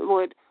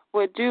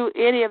do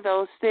any of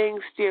those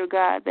things, dear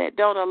God, that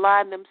don't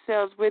align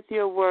themselves with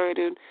your word.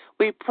 And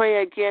we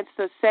pray against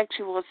the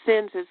sexual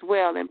sins as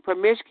well and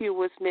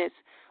promiscuousness.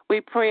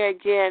 We pray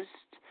against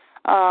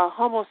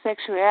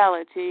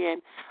homosexuality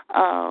and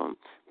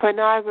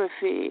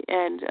pornography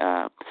and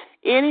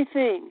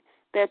anything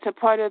that's a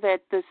part of that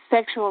the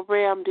sexual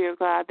realm, dear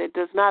God, that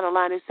does not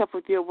align itself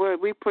with your word.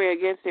 We pray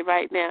against it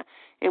right now.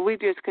 And we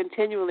just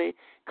continually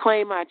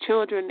claim our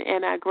children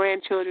and our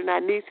grandchildren,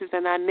 our nieces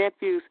and our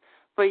nephews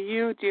for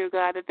you, dear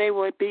God, that they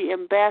would be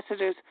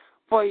ambassadors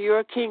for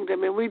your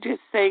kingdom. And we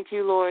just thank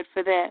you, Lord,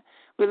 for that.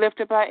 We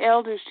lift up our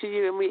elders to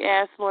you, and we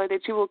ask, Lord,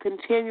 that you will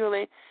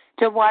continually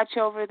to watch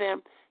over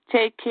them,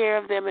 take care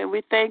of them. And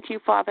we thank you,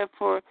 Father,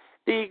 for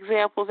the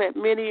examples that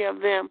many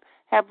of them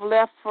have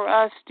left for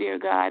us, dear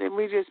God, and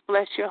we just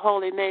bless your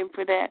holy name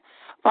for that.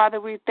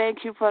 Father, we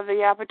thank you for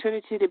the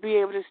opportunity to be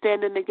able to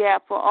stand in the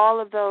gap for all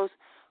of those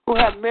who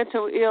have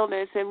mental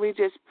illness, and we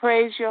just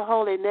praise your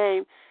holy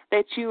name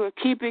that you are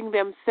keeping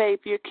them safe.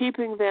 You're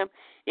keeping them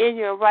in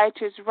your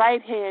righteous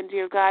right hand,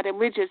 dear God, and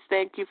we just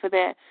thank you for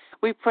that.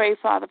 We pray,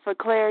 Father, for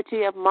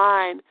clarity of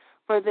mind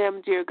for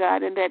them, dear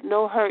God, and that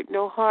no hurt,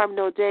 no harm,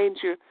 no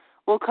danger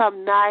will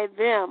come nigh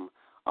them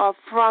or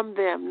from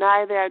them,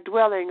 nigh their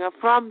dwelling or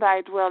from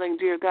thy dwelling,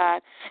 dear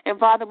God. And,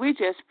 Father, we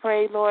just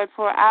pray, Lord,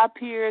 for our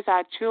peers,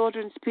 our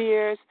children's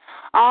peers,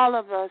 all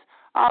of us,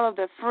 all of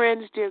the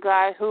friends, dear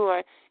God, who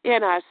are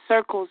in our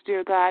circles,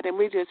 dear God. And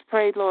we just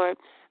pray, Lord,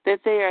 that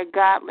they are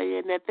godly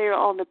and that they are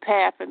on the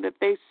path and that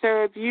they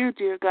serve you,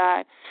 dear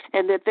God,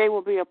 and that they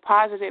will be a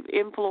positive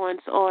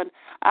influence on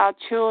our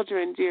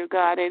children, dear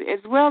God, and as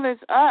well as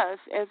us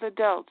as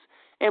adults.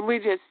 And we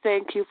just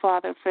thank you,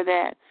 Father, for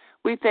that.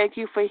 We thank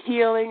you for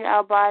healing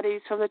our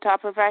bodies from the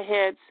top of our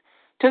heads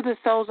to the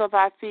soles of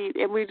our feet,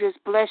 and we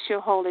just bless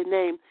your holy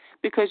name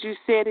because you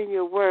said in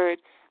your word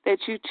that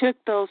you took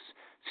those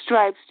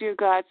stripes, dear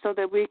God, so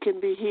that we can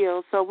be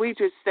healed. So we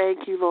just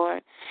thank you,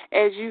 Lord,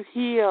 as you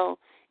heal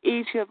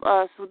each of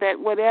us, that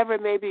whatever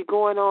may be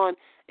going on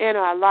in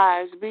our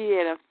lives, be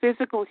it a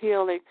physical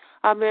healing,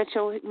 a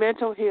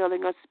mental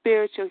healing, a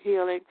spiritual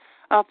healing,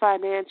 a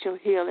financial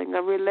healing,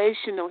 a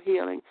relational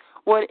healing,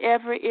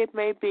 whatever it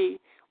may be,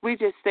 we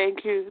just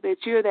thank you that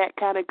you're that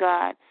kind of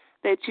God,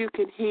 that you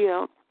can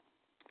heal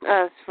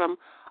us from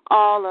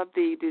all of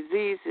the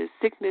diseases,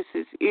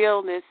 sicknesses,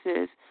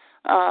 illnesses,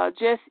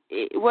 just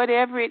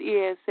whatever it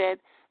is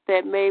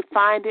that may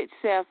find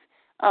itself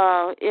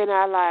in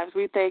our lives.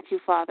 We thank you,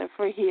 Father,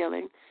 for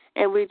healing,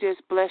 and we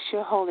just bless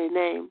your holy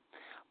name.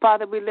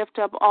 Father, we lift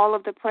up all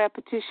of the prayer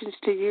petitions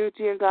to you,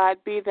 dear God,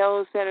 be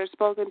those that are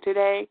spoken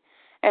today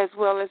as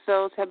well as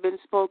those have been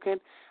spoken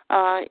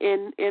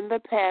in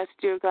the past,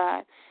 dear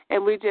God.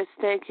 And we just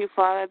thank you,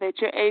 Father, that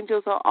your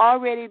angels are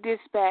already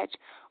dispatched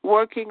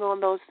working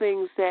on those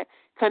things that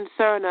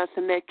concern us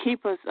and that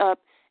keep us up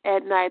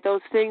at night,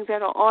 those things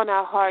that are on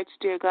our hearts,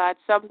 dear God.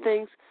 Some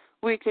things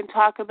we can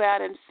talk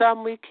about and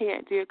some we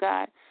can't, dear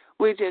God.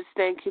 We just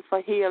thank you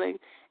for healing.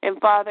 And,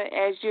 Father,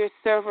 as your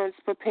servants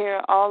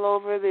prepare all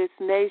over this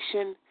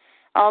nation,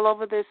 all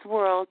over this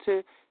world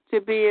to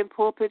be in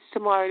pulpits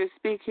tomorrow to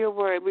speak your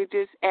word, we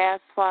just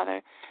ask,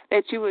 Father,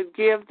 that you would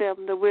give them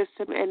the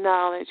wisdom and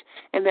knowledge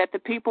and that the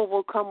people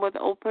will come with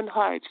open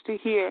hearts to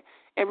hear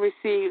and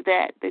receive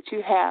that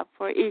you have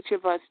for each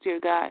of us, dear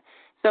God.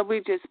 So we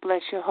just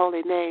bless your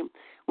holy name.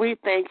 We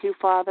thank you,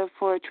 Father,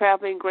 for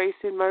traveling grace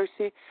and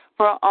mercy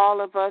for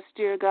all of us,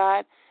 dear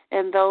God,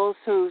 and those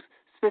who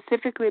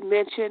specifically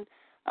mentioned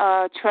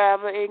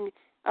traveling,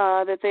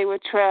 that they were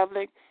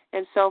traveling.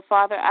 And so,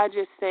 Father, I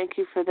just thank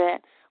you for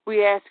that.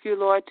 We ask you,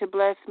 Lord, to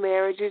bless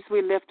marriages.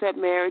 We lift up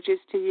marriages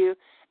to you.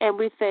 And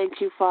we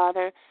thank you,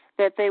 Father,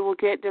 that they will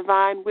get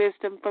divine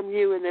wisdom from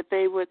you and that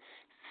they would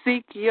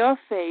seek your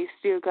face,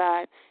 dear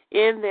God,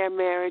 in their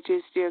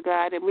marriages, dear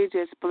God. And we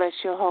just bless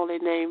your holy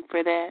name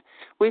for that.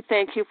 We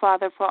thank you,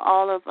 Father, for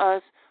all of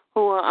us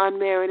who are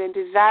unmarried and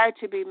desire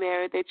to be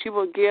married, that you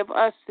will give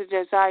us the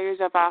desires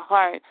of our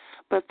heart.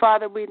 But,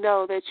 Father, we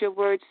know that your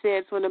word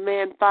says when a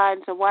man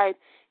finds a wife,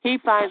 he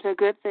finds a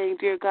good thing,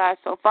 dear God.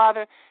 So,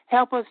 Father,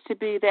 help us to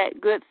be that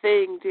good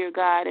thing, dear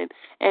God,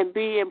 and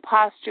be in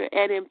posture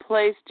and in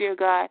place, dear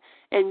God.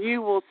 And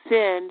you will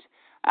send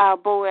our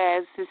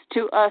Boaz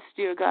to us,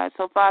 dear God.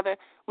 So, Father,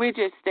 we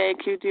just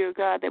thank you, dear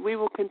God, that we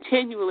will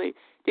continually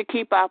to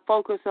keep our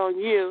focus on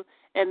you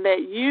and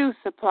that you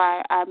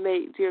supply our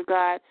mate, dear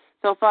God.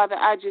 So, Father,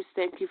 I just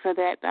thank you for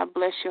that. I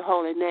bless your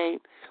holy name.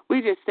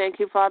 We just thank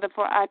you, Father,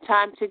 for our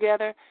time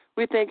together.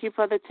 We thank you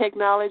for the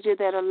technology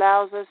that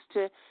allows us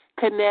to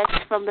connect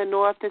from the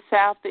north, the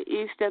south, the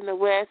east, and the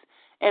west.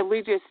 And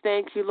we just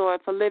thank you,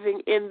 Lord, for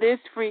living in this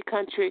free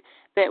country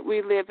that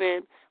we live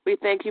in. We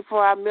thank you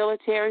for our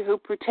military who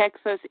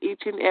protects us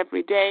each and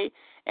every day.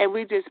 And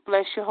we just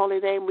bless your holy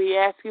name. We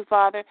ask you,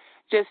 Father,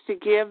 just to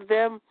give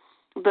them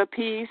the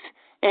peace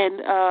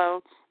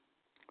and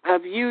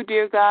of you,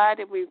 dear God,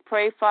 and we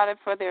pray, Father,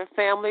 for their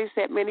families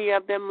that many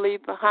of them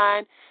leave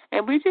behind.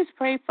 And we just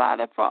pray,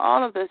 Father, for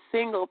all of the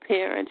single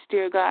parents,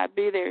 dear God,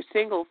 be they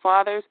single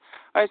fathers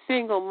or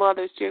single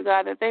mothers, dear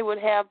God, that they would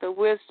have the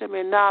wisdom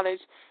and knowledge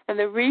and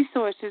the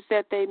resources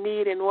that they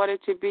need in order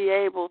to be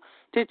able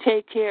to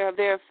take care of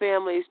their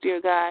families,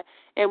 dear God.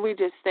 And we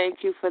just thank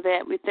you for that.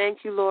 We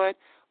thank you, Lord,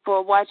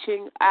 for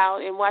watching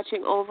out and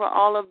watching over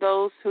all of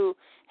those who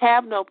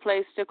have no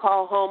place to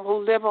call home,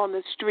 who live on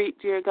the street,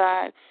 dear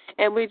God.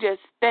 And we just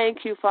thank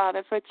you,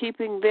 Father, for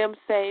keeping them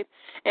safe.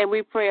 And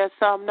we pray a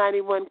Psalm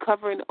 91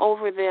 covering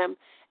over them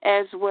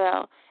as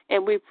well.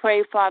 And we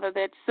pray, Father,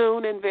 that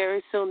soon and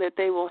very soon that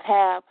they will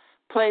have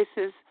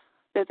places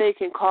that they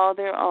can call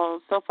their own.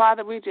 So,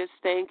 Father, we just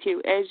thank you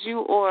as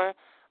you are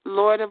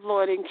Lord of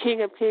Lords and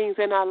King of Kings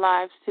in our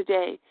lives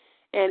today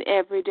and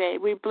every day.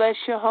 We bless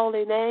your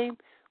holy name.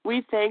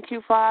 We thank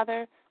you,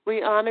 Father.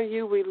 We honor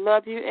you, we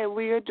love you, and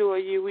we adore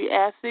you. We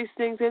ask these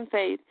things in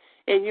faith.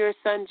 In your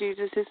Son,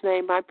 Jesus'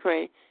 name, I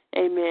pray.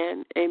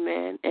 Amen,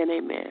 amen, and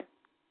amen.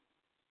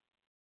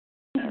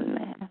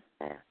 Amen.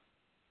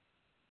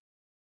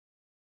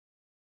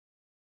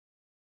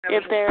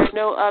 If there are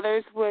no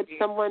others, would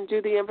someone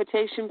do the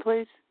invitation,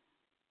 please?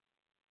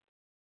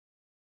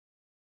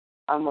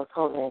 Our most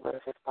holy and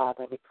gracious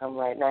Father, we come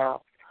right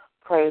now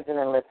praising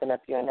and lifting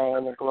up your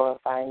name and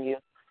glorifying you.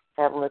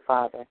 Heavenly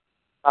Father,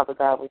 Father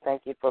God, we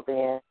thank you for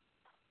being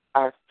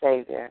our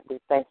Savior. We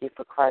thank you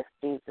for Christ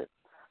Jesus,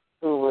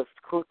 who was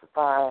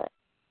crucified,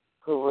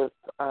 who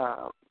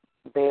was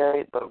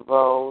buried, but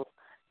rose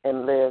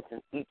and lives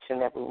in each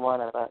and every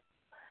one of us.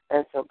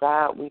 And so,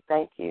 God, we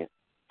thank you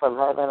for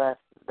loving us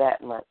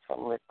that much,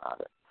 Heavenly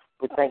Father.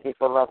 We thank you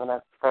for loving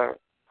us first.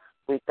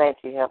 We thank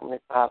you, Heavenly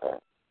Father,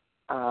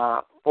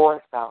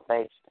 for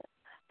salvation.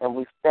 And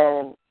we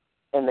stand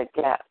in the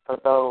gap for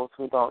those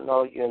who don't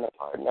know you in the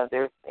pardon of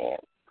their sins.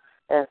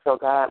 And so,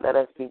 God, let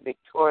us be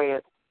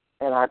victorious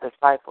in our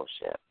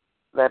discipleship.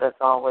 Let us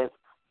always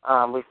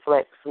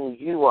reflect who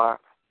you are.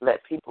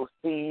 Let people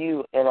see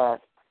you in us,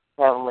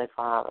 Heavenly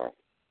Father.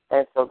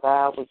 And so,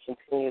 God, we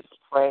continue to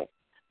pray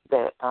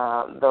that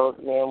those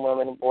men,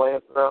 women, boy,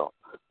 or girl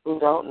who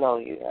don't know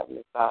you,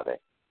 Heavenly Father,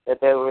 that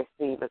they will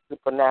receive a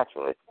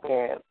supernatural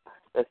experience,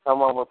 that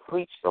someone will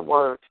preach the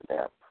word to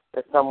them,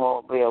 that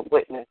someone will be a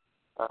witness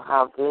of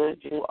how good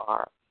you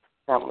are,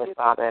 Heavenly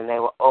Father, and they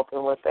will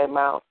open with their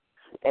mouth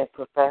and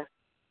profess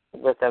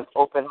with an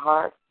open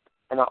heart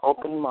and an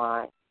open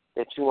mind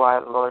that you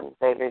are the Lord and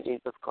Savior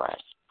Jesus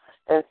Christ.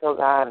 And so,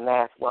 God, and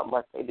ask what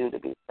must they do to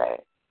be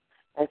saved.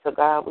 And so,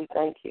 God, we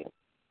thank you.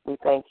 We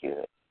thank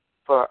you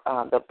for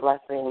the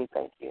blessing. We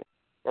thank you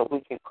that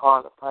we can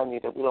call upon you,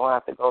 that we don't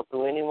have to go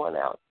through anyone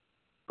else,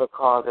 but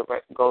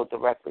go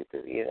directly to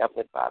you,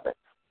 Heavenly Father,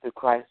 through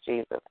Christ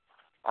Jesus.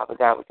 Father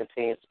God, we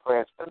continue to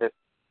pray for this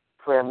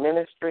prayer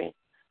ministry.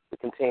 We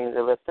continue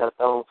to lift up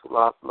those who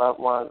lost loved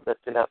ones,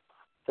 lifting up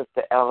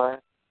Sister Ella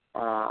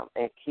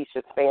and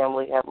Keisha's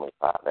family, Heavenly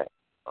Father,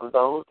 from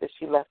those that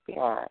she left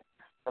behind.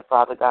 And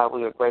Father God,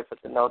 we are grateful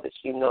to know that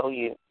she knew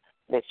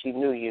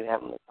you,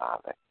 Heavenly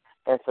Father.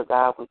 And so,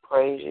 God, we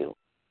praise you,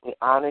 we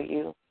honor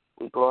you,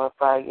 we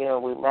glorify you,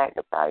 and we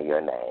magnify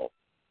your name.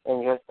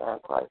 In your Son,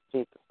 Christ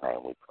Jesus' name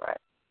we pray.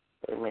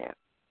 Amen.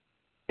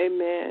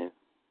 Amen.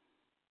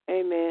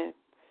 Amen.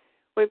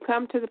 We've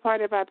come to the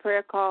part of our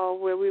prayer call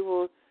where we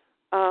will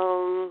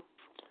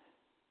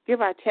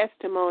give our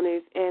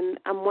testimonies. And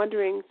I'm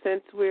wondering,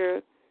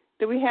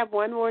 do we have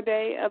one more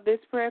day of this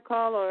prayer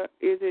call, or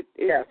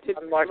yes,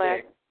 one more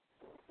day.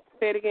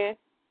 Say it again?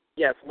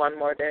 Yes, one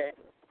more day.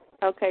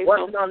 Okay.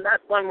 No, not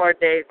one more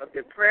day of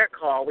the prayer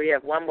call. We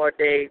have one more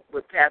day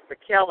with Pastor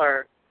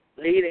Keller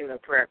leading the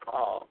prayer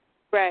call.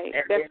 Right.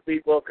 And then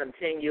we will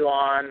continue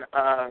on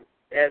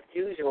as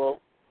usual.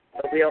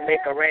 But we'll make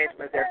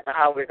arrangements as to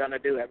how we're going to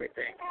do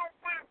everything.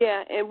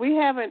 Yeah, and we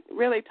haven't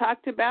really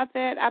talked about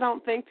that, I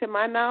don't think, to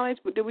my knowledge.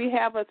 But do we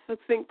have a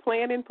succinct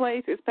plan in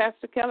place? Is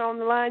Pastor Keller on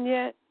the line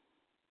yet?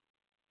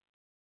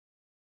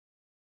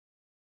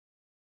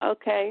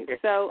 Okay,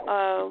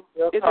 so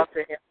we'll talk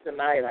to him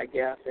tonight, I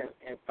guess,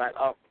 and find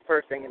out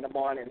first thing in the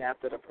morning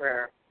after the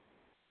prayer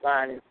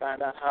line and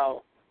find out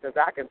how, because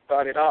I can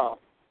start it off.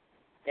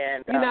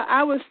 And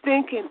I was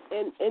thinking,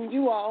 and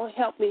you all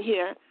help me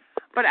here,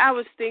 but I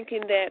was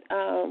thinking that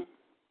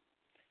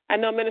I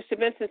know Minister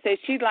Benson said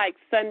she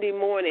likes Sunday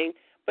morning,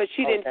 but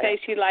she didn't say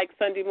she liked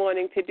Sunday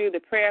morning to do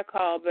the prayer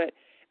call. But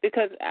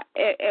because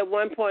at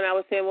one point I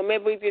was saying, well,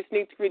 maybe we just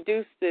need to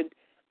reduce the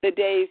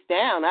days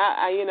down.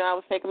 I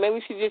was thinking maybe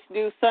we should just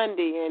do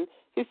Sunday, and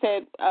she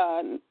said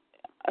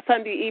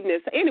Sunday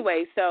evenings.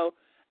 Anyway, so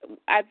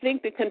I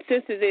think the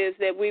consensus is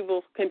that we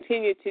will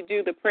continue to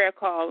do the prayer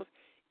calls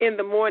in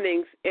the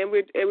mornings, and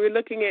we're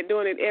looking at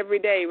doing it every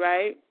day,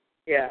 right?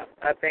 Yeah,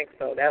 I think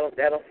so. That'll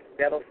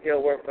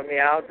still work for me.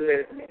 I'll do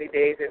it as many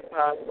days as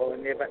possible,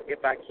 and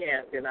if I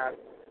can't, then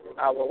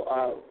I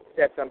will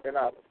set something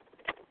up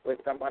with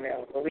someone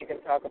else. So we can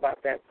talk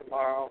about that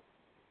tomorrow.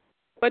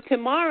 But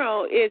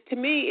tomorrow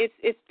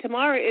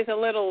tomorrow is a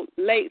little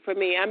late for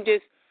me. I'm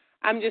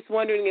just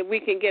wondering if we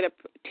can get a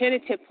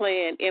tentative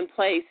plan in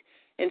place.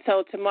 And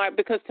so tomorrow,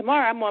 because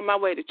tomorrow I'm on my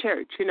way to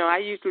church.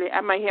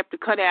 I might have to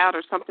cut out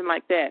or something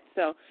like that.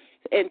 So,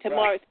 and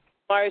tomorrow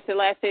is the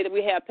last day that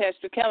we have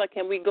Pastor Keller.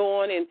 Can we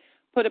go on and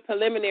put a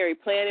preliminary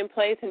plan in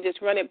place and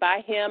just run it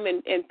by him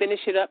and finish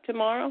it up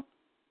tomorrow?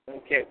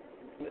 Okay.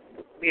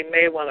 We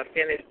may want to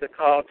finish the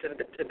call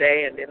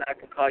today, and then I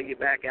can call you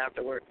back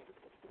afterwards.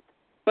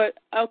 But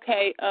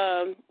okay,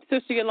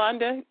 Sister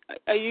Yolanda,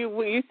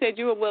 you said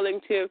you were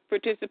willing to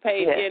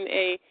participate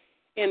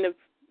in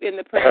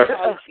the prayer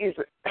call. Excuse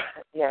me.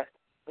 Yes.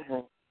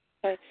 Mm-hmm.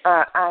 Okay.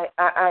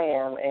 I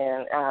am,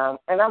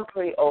 and I'm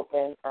pretty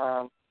open.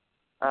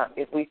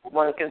 If we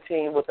want to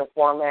continue with the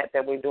format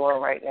that we're doing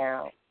right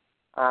now,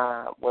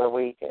 where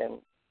we can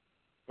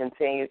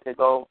continue to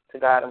go to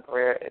God in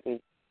prayer.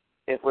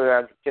 If we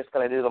are just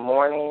going to do the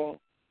morning,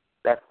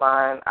 that's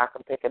fine. I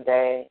can pick a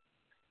day.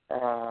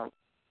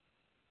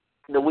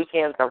 The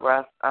weekends are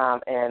rough,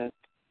 and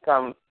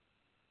some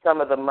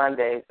of the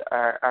Mondays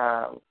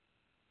are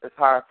it's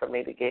hard for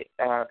me to get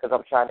because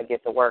I'm trying to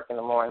get to work in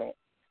the morning.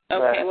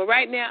 Okay, but well,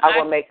 right now I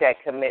will make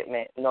that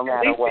commitment no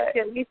matter what.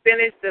 Can we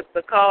finish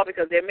the call,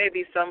 because there may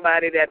be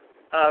somebody that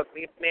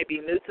may be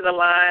new to the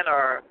line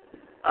or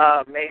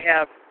may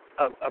have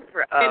a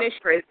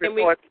praise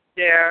report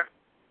to share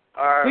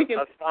or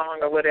a song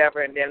or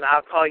whatever, and then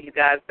I'll call you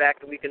guys back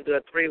and we can do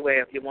a three-way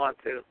if you want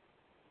to.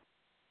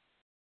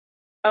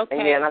 Okay.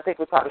 And then I think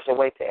we probably should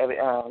wait to every.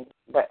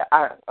 But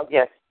I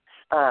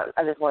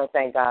just want to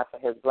thank God for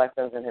His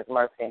blessings and His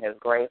mercy and His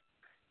grace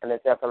and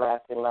His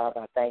everlasting love.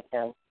 I thank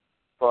Him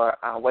for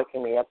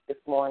waking me up this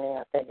morning.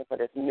 I thank Him for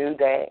this new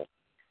day.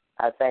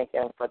 I thank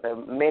Him for the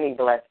many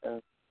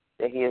blessings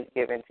that He has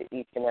given to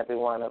each and every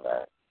one of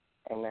us.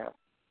 Amen.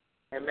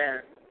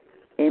 Amen.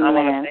 Amen. I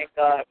want to thank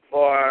God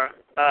for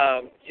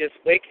just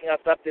waking us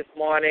up this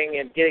morning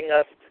and getting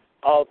us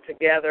all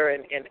together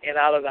and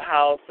out of the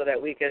house so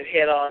that we can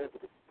head on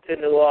to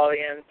New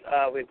Orleans.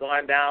 We're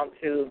going down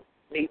to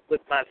meet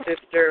with my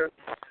sister,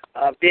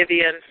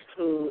 Vivian,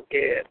 who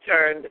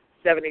turned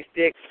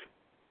 76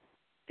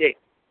 day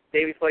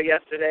before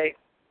yesterday.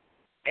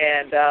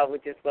 And we're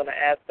just going to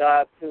ask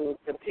God to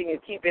continue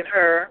keeping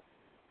her,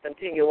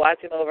 continue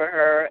watching over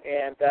her,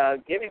 and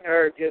giving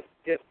her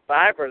just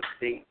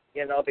vibrancy,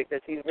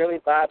 because she's really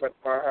vibrant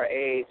for her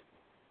age.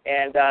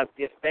 And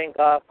just thank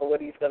God for what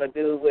He's going to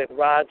do with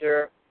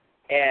Roger,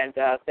 and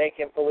thank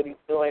Him for what He's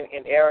doing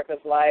in Erica's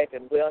life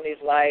and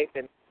Wilnie's life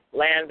and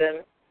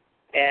Landon,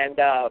 and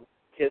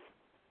just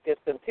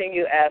just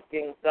continue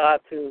asking God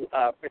to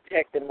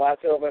protect and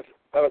watch over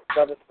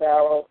Brother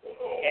Sparrow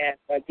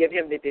and give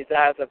him the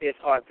desires of his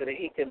heart so that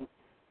he can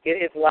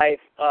get his life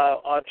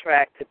on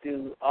track to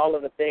do all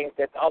of the things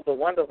all the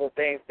wonderful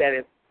things that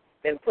have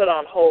been put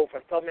on hold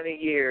for so many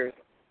years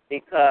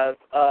because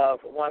of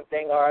one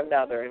thing or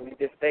another. And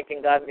we're just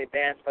thanking God in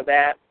advance for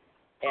that.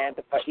 And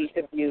for each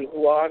of you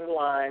who are on the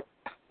line,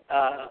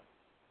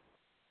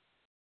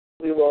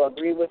 we will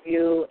agree with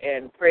you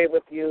and pray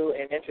with you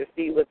and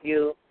intercede with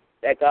you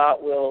that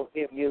God will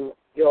give you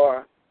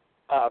your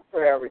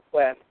prayer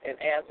request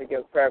and answer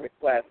your prayer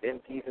request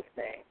in Jesus'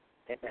 name.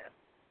 Amen.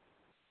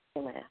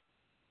 Amen.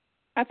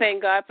 I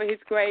thank God for his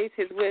grace,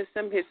 his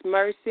wisdom, his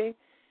mercy,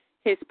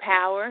 his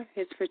power,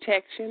 his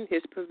protection,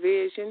 his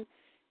provision,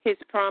 his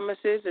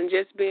promises, and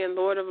just being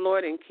Lord of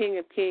Lords and King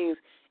of Kings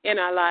in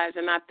our lives.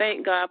 And I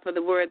thank God for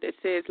the word that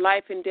says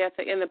life and death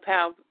are in the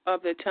power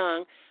of the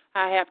tongue.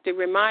 I have to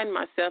remind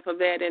myself of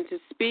that and to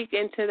speak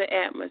into the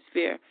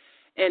atmosphere,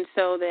 and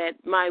so that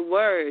my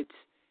words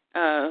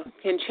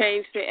can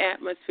change the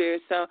atmosphere.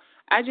 So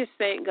I just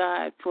thank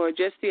God for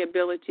just the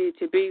ability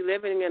to be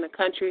living in a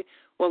country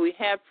where we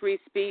have free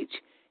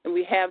speech and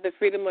we have the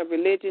freedom of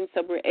religion,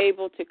 so we're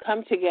able to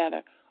come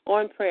together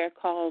on prayer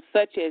calls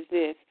such as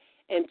this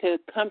and to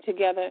come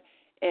together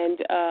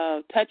and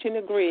touch and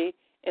agree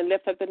and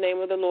lift up the name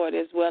of the Lord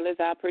as well as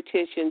our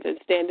petitions and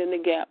stand in the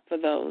gap for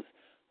those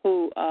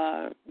who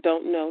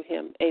don't know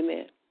him.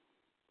 Amen.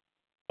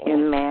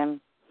 Amen.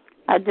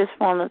 I just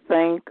want to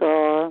thank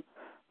God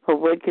for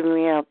waking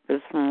me up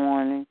this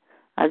morning.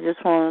 I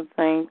just want to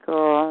thank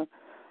God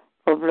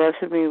for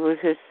blessing me with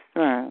his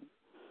strength.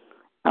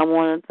 I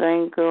want to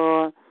thank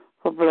God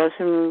for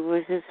blessing me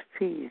with his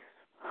peace.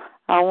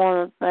 I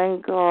want to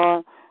thank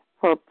God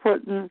for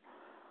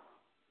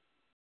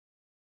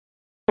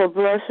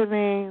blessing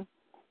me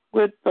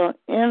with the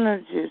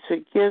energy to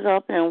get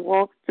up and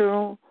walk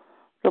through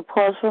the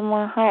parts of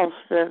my house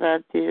that I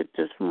did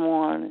this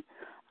morning.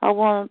 I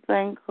want to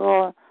thank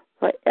God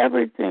for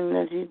everything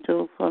that he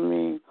do for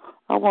me.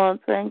 I want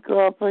to thank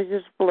God for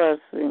his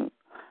blessing.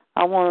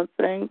 I want to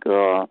thank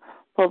God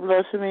for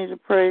blessing me to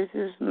praise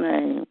his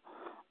name.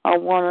 I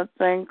want to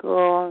thank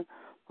God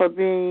for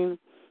being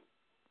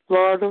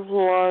Lord of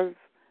Lords,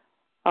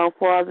 our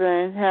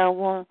Father in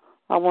heaven.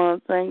 I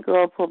want to thank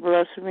God for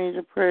blessing me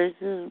to praise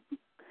his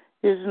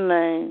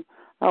name.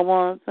 I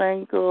want to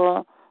thank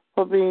God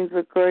for being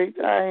the great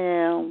I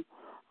am.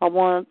 I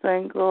want to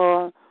thank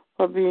God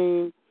for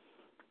blessing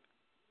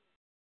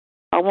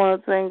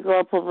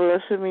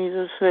me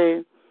to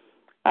say,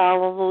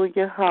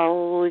 hallelujah,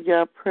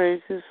 hallelujah,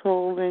 praise his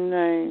holy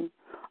name.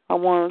 I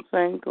want to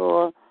thank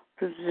God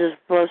for just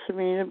blessing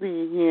me to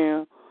be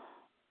here.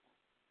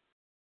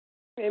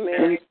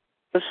 Amen. In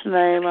Jesus'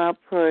 name I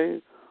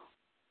pray.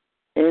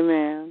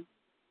 Amen.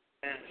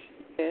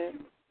 Amen.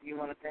 You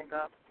want to thank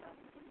God?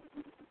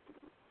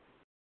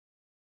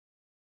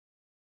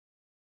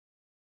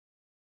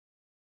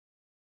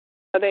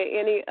 Are there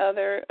any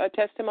other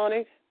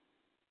testimonies?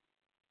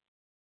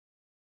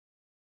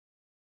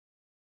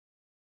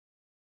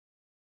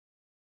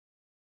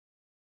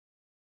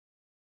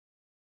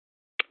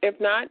 If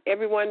not,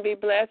 everyone be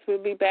blessed.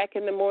 We'll be back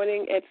in the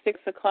morning at 6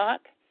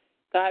 o'clock.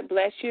 God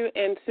bless you.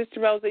 And Sister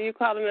Rose, are you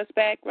calling us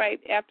back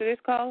right after this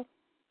call?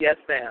 Yes,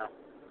 ma'am.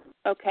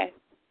 Okay.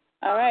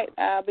 All right.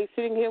 I'll be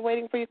sitting here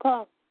waiting for your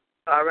call.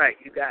 All right,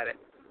 you got it.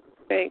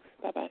 Thanks.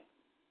 Bye-bye.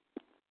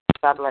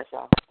 God bless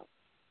y'all.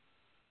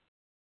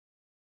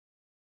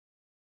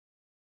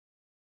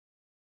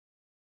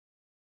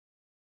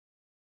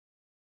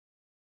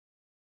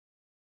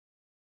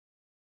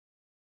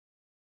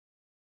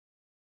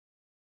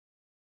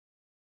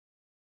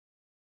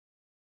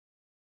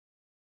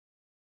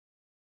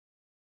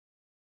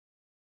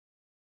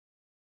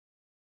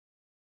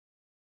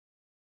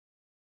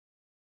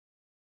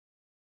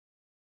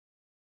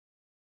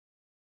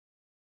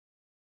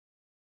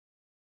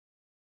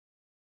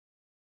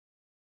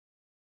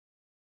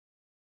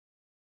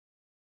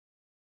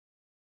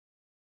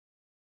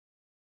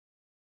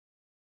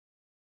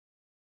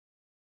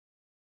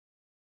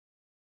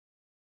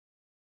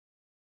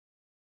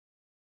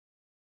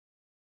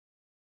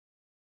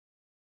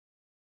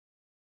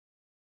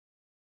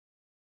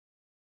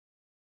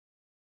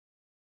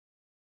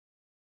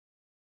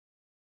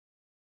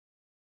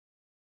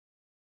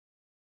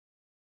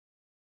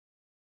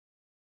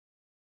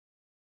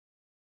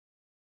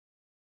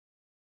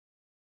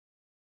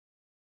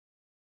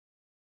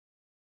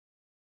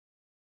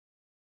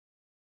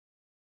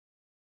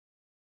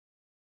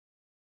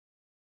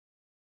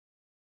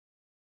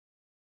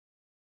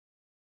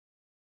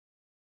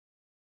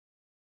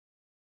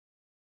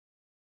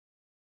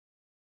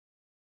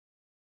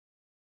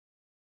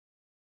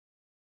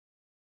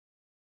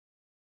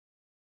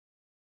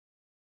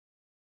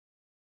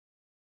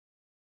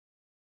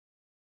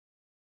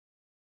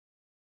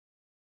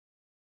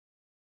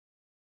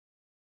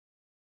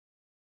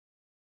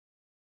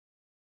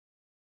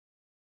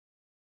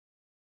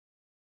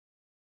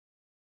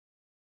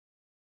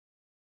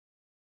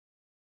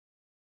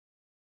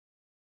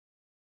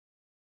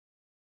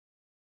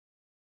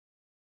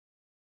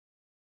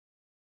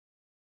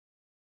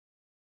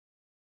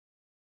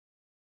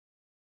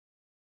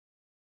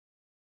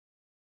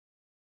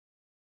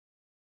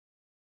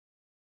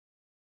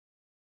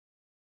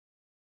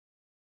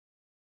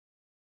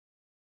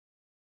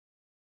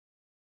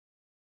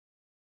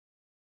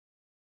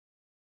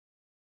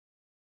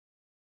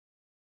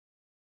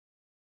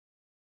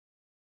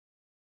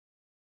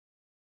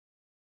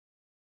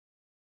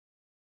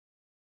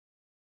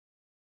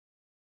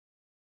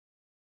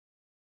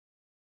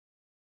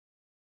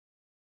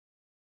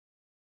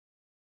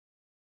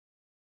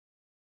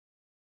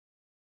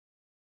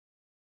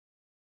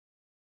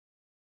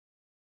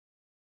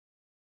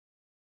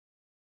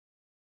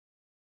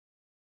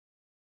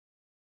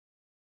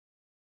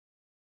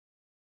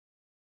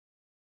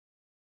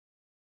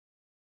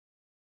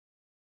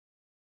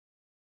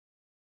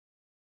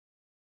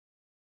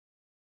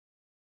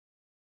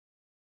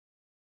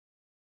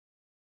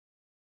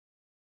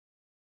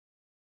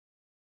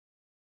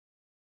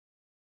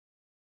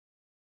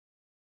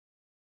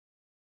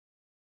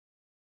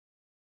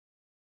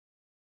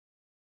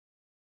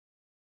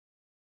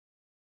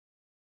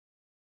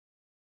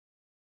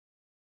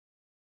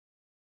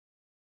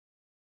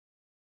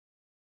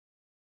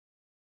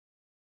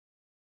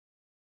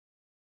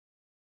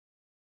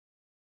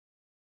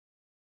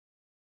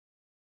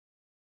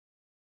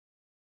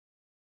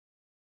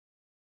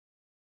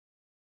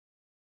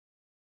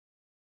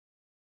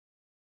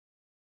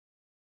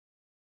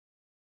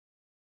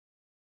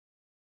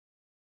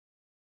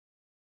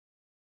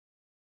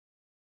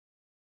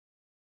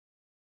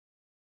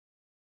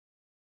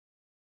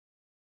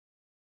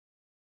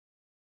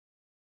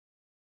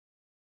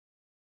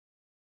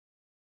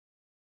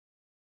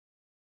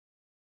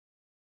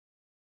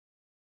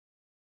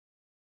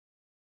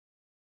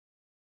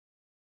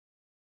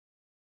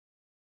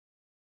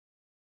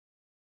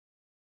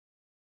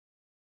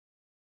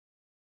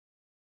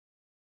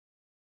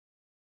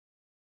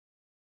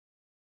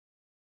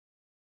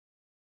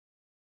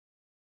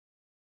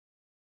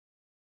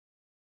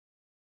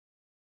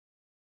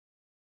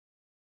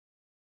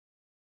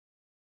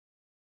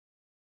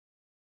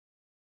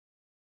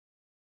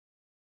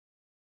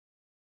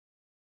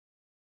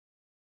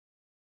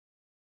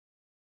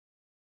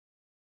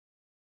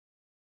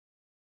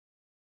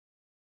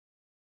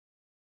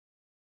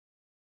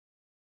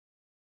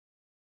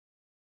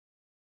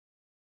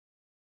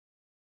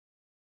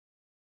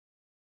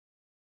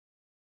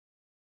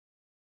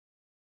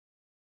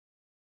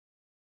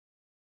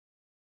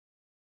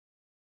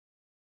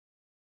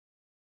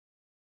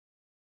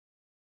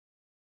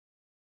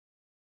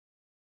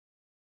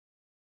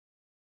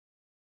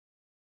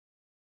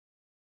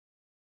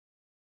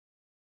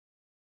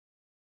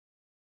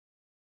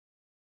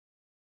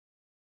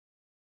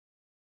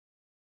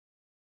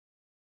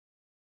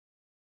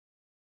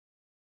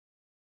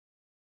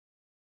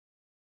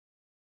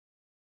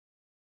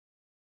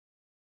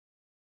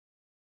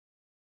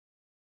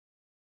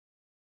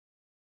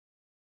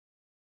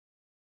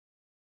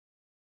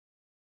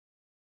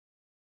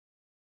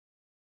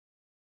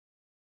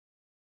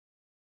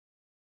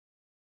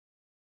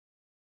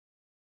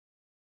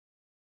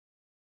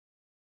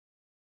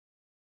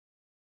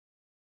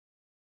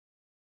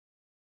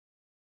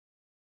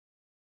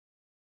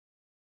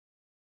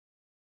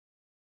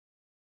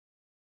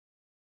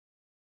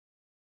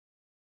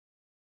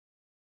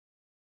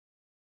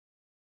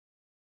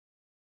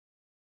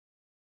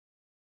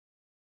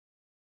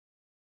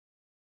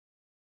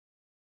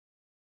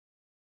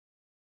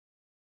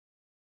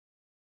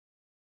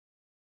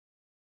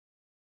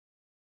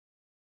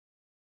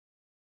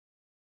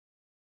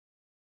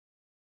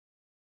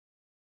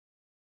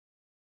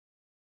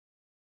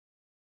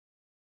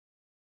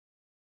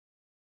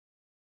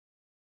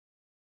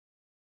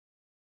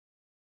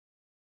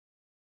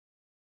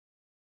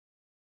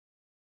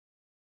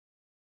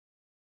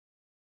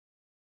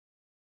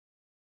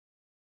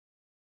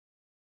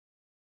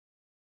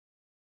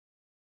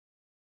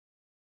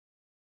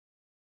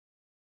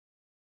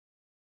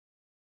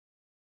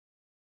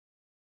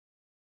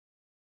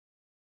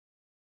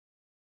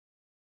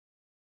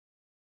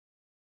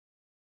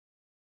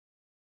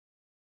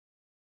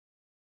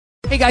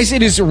 Hey guys,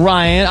 it is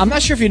Ryan. I'm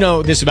not sure if you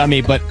know this about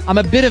me, but I'm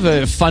a bit of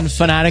a fun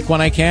fanatic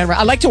when I can.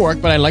 I like to work,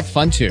 but I like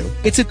fun too.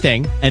 It's a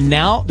thing. And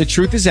now the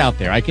truth is out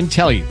there. I can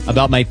tell you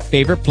about my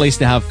favorite place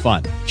to have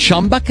fun.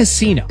 Chumba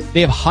Casino.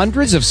 They have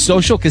hundreds of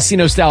social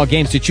casino style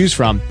games to choose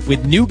from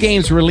with new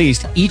games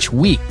released each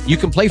week. You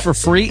can play for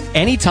free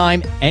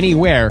anytime,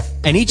 anywhere.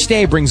 And each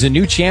day brings a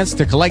new chance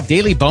to collect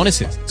daily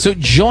bonuses. So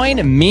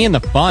join me in the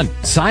fun.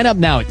 Sign up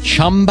now at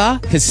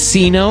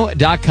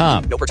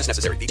ChumbaCasino.com. No purchase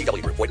necessary.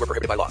 VGW Group. Void where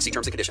prohibited by law. See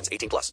terms and conditions. 18+.